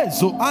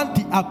kezo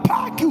anti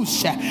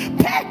apakusha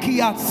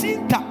pekia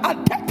sinta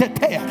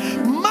atetetea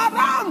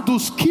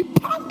maranduski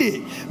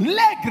pande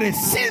legre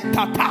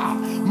sintata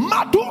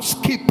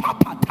maduski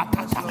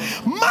papatatata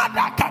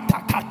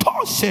madakata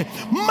katoshe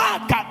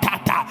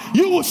makatata.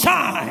 You will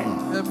shine.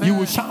 Amen. You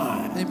will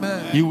shine.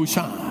 Amen. You will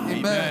shine.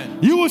 Amen.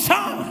 You will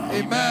shine.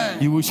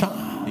 Amen. You will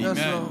shine. Yes,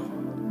 Lord.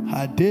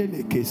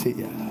 Hadele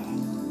keseya.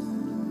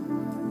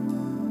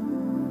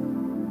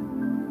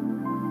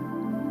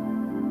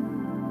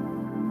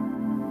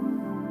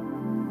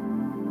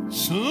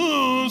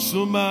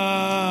 Susuma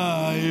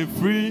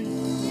free.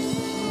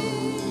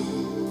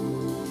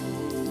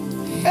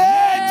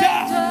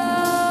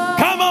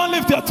 Come on,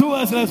 lift your two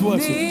hands. Let's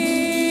worship.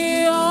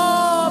 Hey,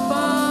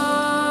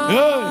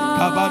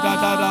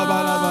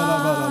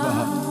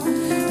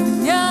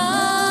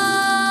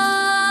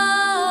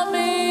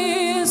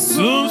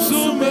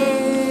 Susume.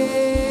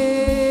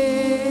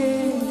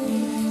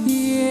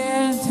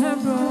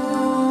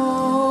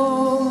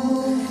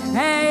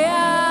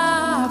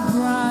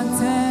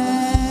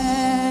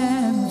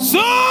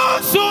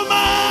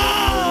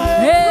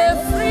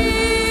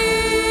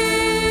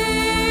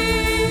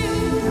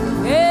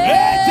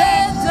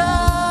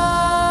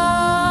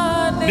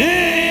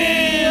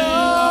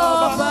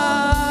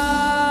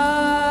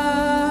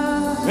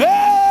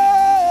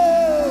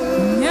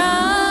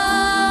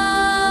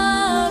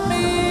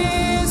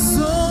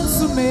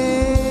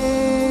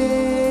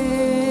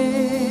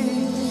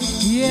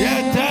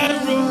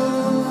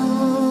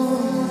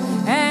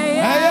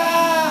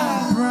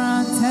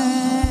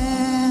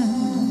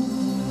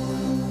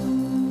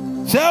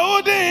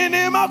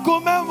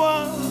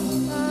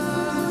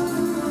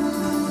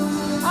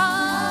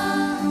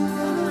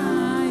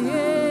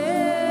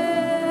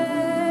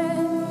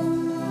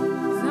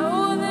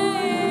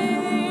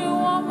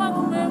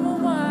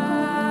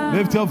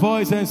 Lift your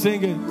voice and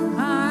sing it.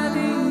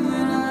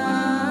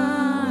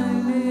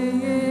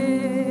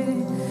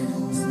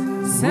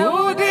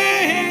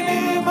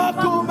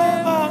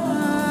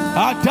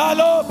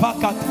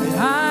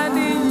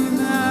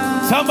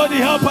 Somebody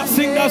help us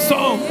sing that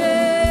song.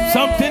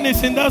 Something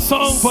is in that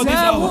song for this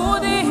hour.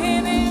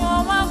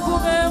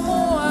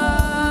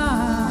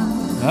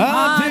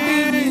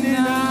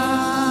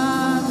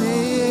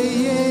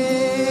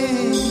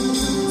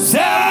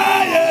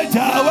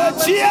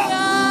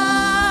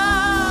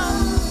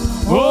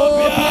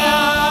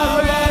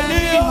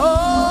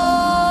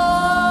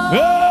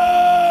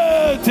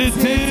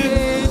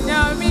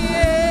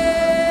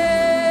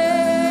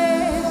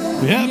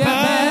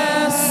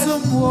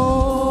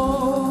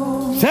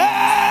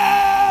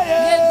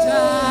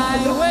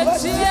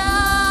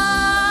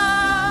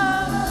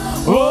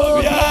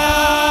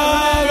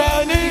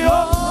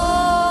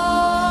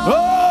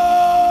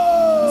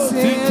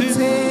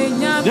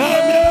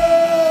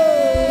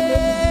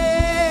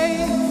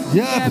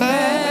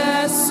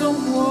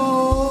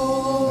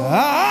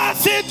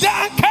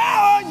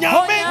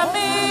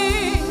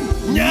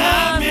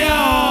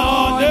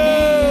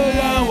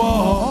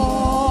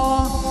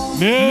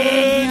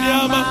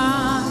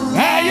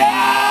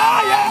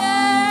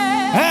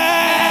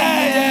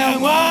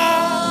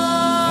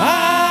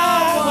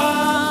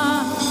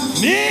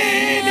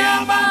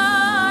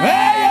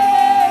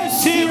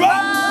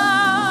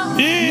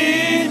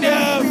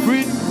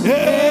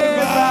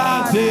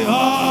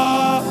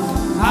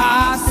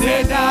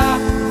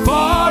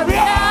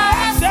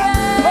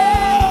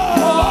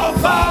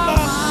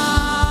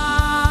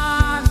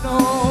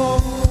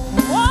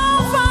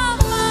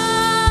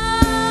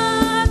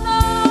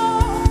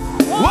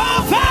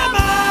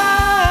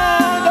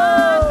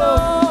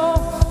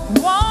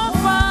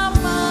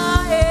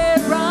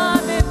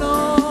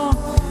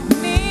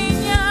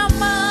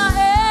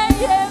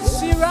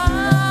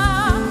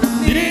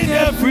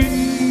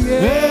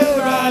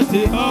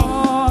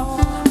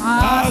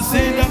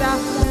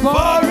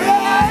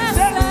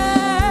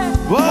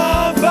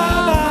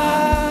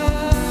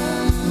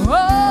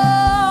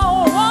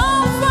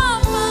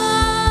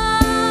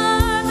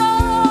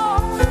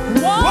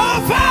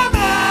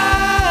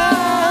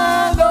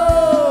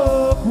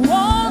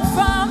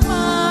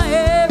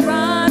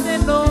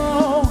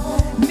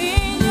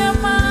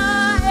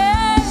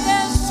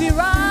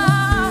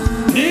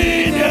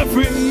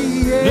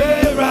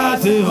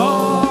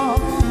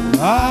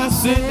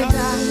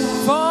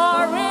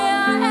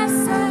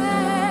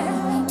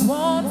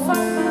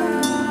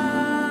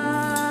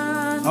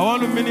 I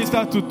want to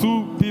minister to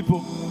 2 people.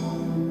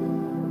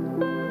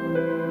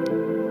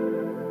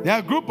 There are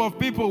a group of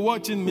people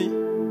watching me.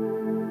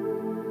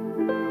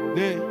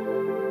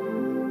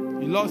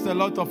 You lost a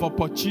lot of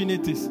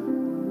opportunities.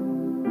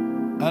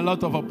 A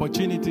lot of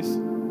opportunities.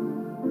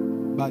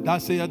 But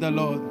that saith the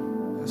Lord.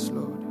 Yes,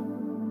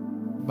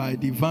 Lord. By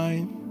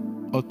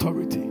divine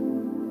authority,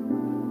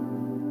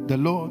 the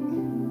Lord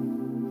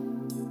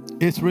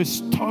is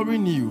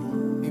restoring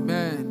you.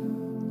 Amen.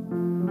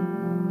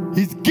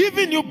 He's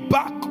giving you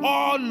back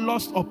all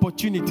lost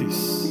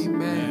opportunities.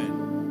 Amen.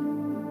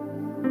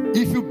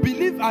 If you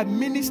believe I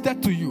minister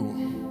to you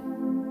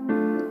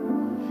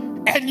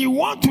and you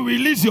want to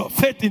release your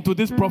faith into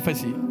this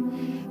prophecy,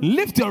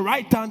 lift your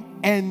right hand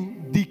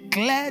and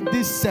declare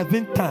this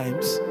 7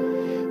 times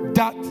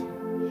that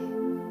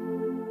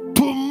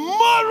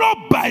tomorrow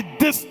by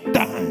this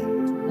time,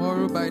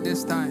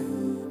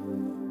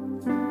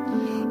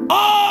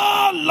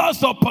 all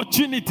lost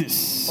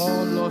opportunities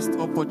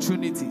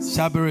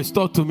shall be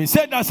restored to me.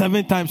 Say that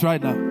 7 times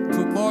right now.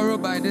 Tomorrow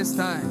by this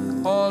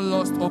time, all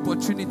lost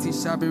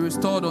opportunities shall be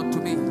restored unto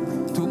me.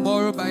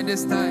 Tomorrow by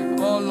this time,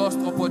 all lost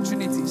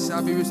opportunities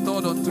shall be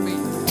restored unto me.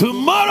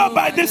 Tomorrow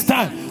by this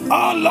time,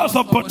 all lost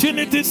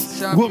opportunities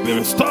will be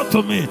restored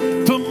to me.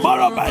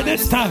 Tomorrow by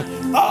this time,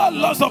 all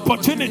lost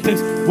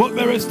opportunities will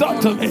be restored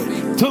to me.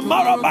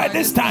 Tomorrow by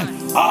this time,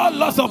 all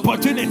lost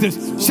opportunities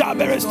shall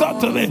be restored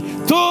to me.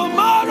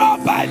 Tomorrow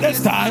by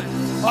this time,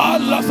 all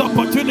lost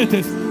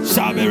opportunities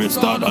shall be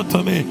restored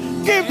unto me.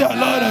 Give the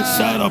Lord a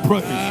shout of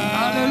praise.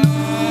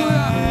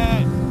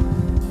 Hallelujah.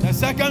 The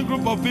second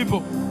group of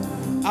people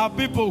are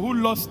people who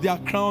lost their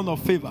crown of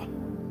favor.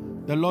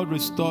 The Lord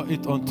restore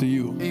it unto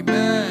you.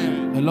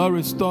 Amen. The Lord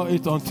restore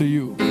it unto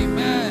you.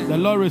 Amen. The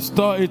Lord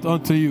restore it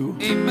unto you.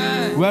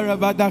 Amen.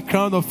 Wherever that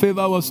crown of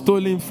favor was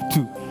stolen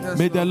to,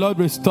 may the Lord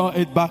restore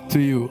it back to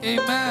you.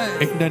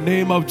 Amen. In the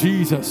name of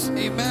Jesus.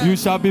 Amen. You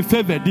shall be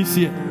favored this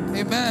year.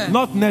 Amen.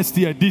 Not next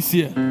year, this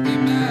year.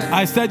 Amen.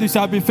 I said you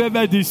shall be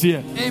favored this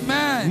year.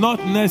 Amen.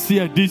 Not next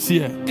year, this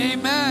year.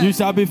 Amen. You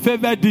shall be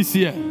favored this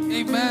year.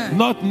 Amen.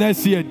 Not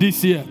next year,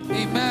 this year.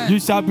 Amen. You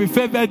shall be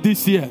favored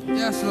this year.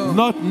 Yes, Lord.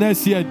 Not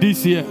next year,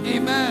 this year.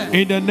 Amen.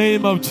 In the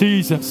name of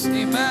Jesus.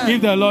 Amen.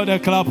 Give the Lord a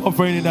clap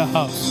offering in the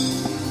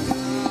house.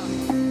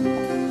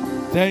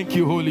 Thank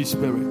you, Holy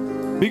Spirit.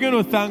 Begin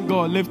to thank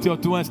God. Lift your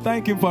 2 hands.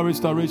 Thank Him for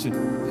restoration.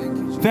 Thank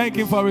you, Jesus. Thank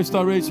Him for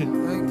restoration.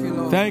 Thank you,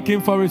 Lord. Thank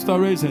Him for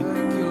restoration.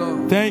 Thank you,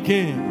 Lord. Thank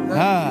Him.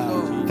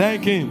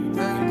 Thank Him.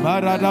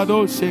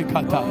 Maradado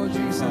Shekata.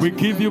 We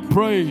give you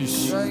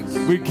praise.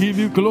 We give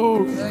you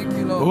glory. Thank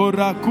you, Lord.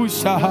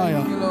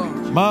 Orakushahaya.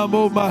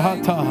 Mambo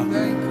Mahata.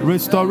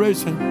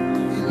 Restoration.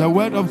 The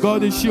word of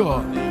God is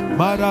sure.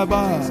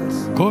 Maraba.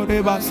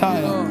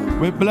 Korebasaya.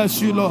 We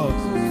bless you, Lord.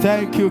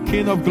 Thank you,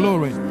 King of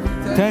glory.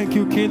 Thank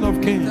you, King of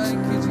kings.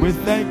 We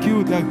thank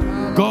you, the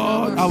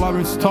God, our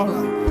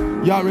restorer.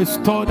 You have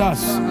restored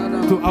us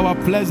to our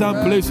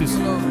pleasant places.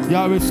 You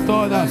have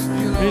restored us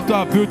into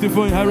our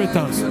beautiful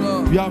inheritance.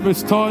 You have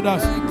restored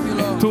us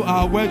into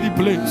our worthy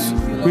place.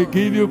 We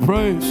give you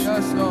praise.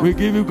 We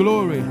give you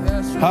glory.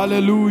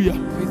 Hallelujah.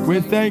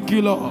 We thank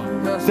you, Lord.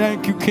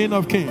 Thank you, King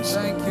of kings.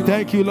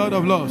 Thank you, Lord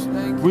of lords.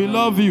 We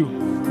love you.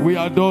 We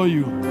adore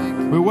you.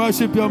 We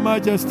worship your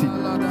majesty.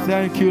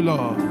 Thank you,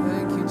 Lord.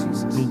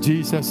 In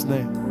Jesus'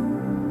 name.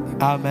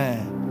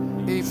 Amen.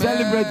 Amen.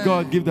 Celebrate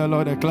God. Give the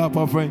Lord a clap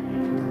offering.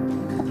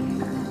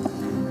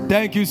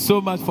 Thank you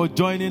so much for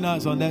joining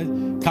us on that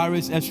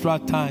Carries Extra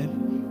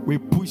Time. We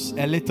push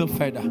a little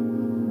further.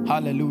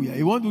 Hallelujah.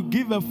 You want to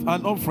give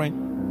an offering?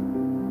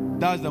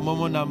 That's the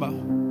Momo number.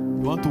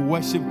 You want to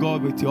worship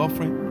God with your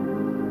offering?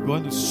 You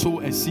want to sow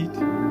a seed?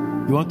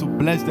 You want to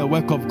bless the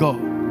work of God?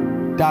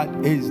 That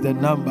is the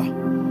number.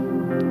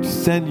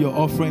 Send your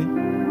offering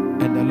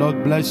and the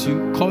Lord bless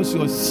you. Cause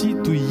your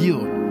seed to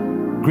yield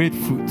great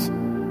fruit.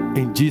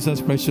 In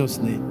Jesus' precious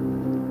name.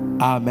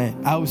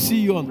 Amen. I will see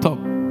you on top.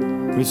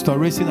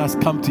 Restoration has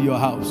come to your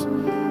house.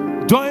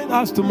 Join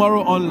us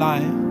tomorrow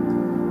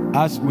online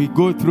as we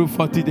go through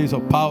 40 days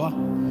of power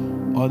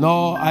on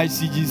all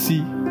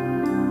ICGC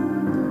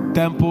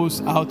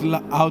temples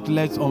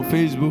outlets on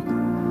Facebook,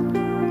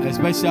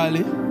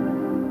 especially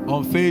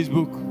on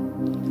Facebook,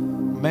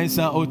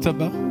 Mensa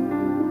Otaba,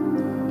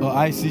 or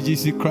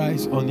ICGC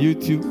Christ on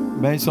YouTube,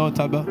 Mensa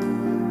Otaba,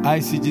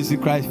 ICGC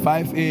Christ,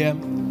 5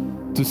 a.m.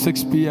 to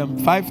 6 p.m.,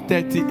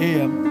 5:30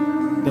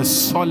 a.m., the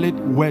solid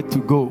word to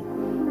go.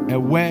 A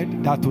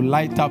word that will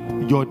light up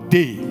your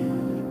day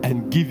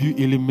and give you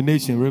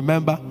illumination.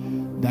 Remember,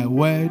 that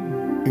word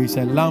is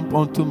a lamp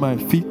unto my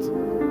feet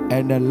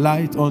and a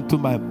light unto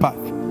my path.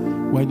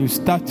 When you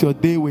start your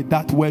day with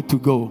that word to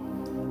go,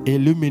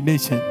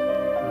 illumination,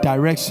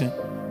 direction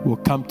will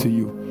come to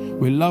you.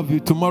 We love you.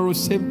 Tomorrow,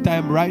 same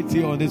time, right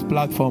here on this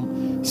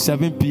platform,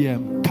 7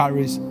 p.m.,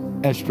 Carries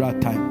Extra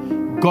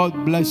Time.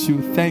 God bless you.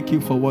 Thank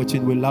you for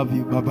watching. We love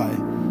you.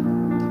 Bye-bye.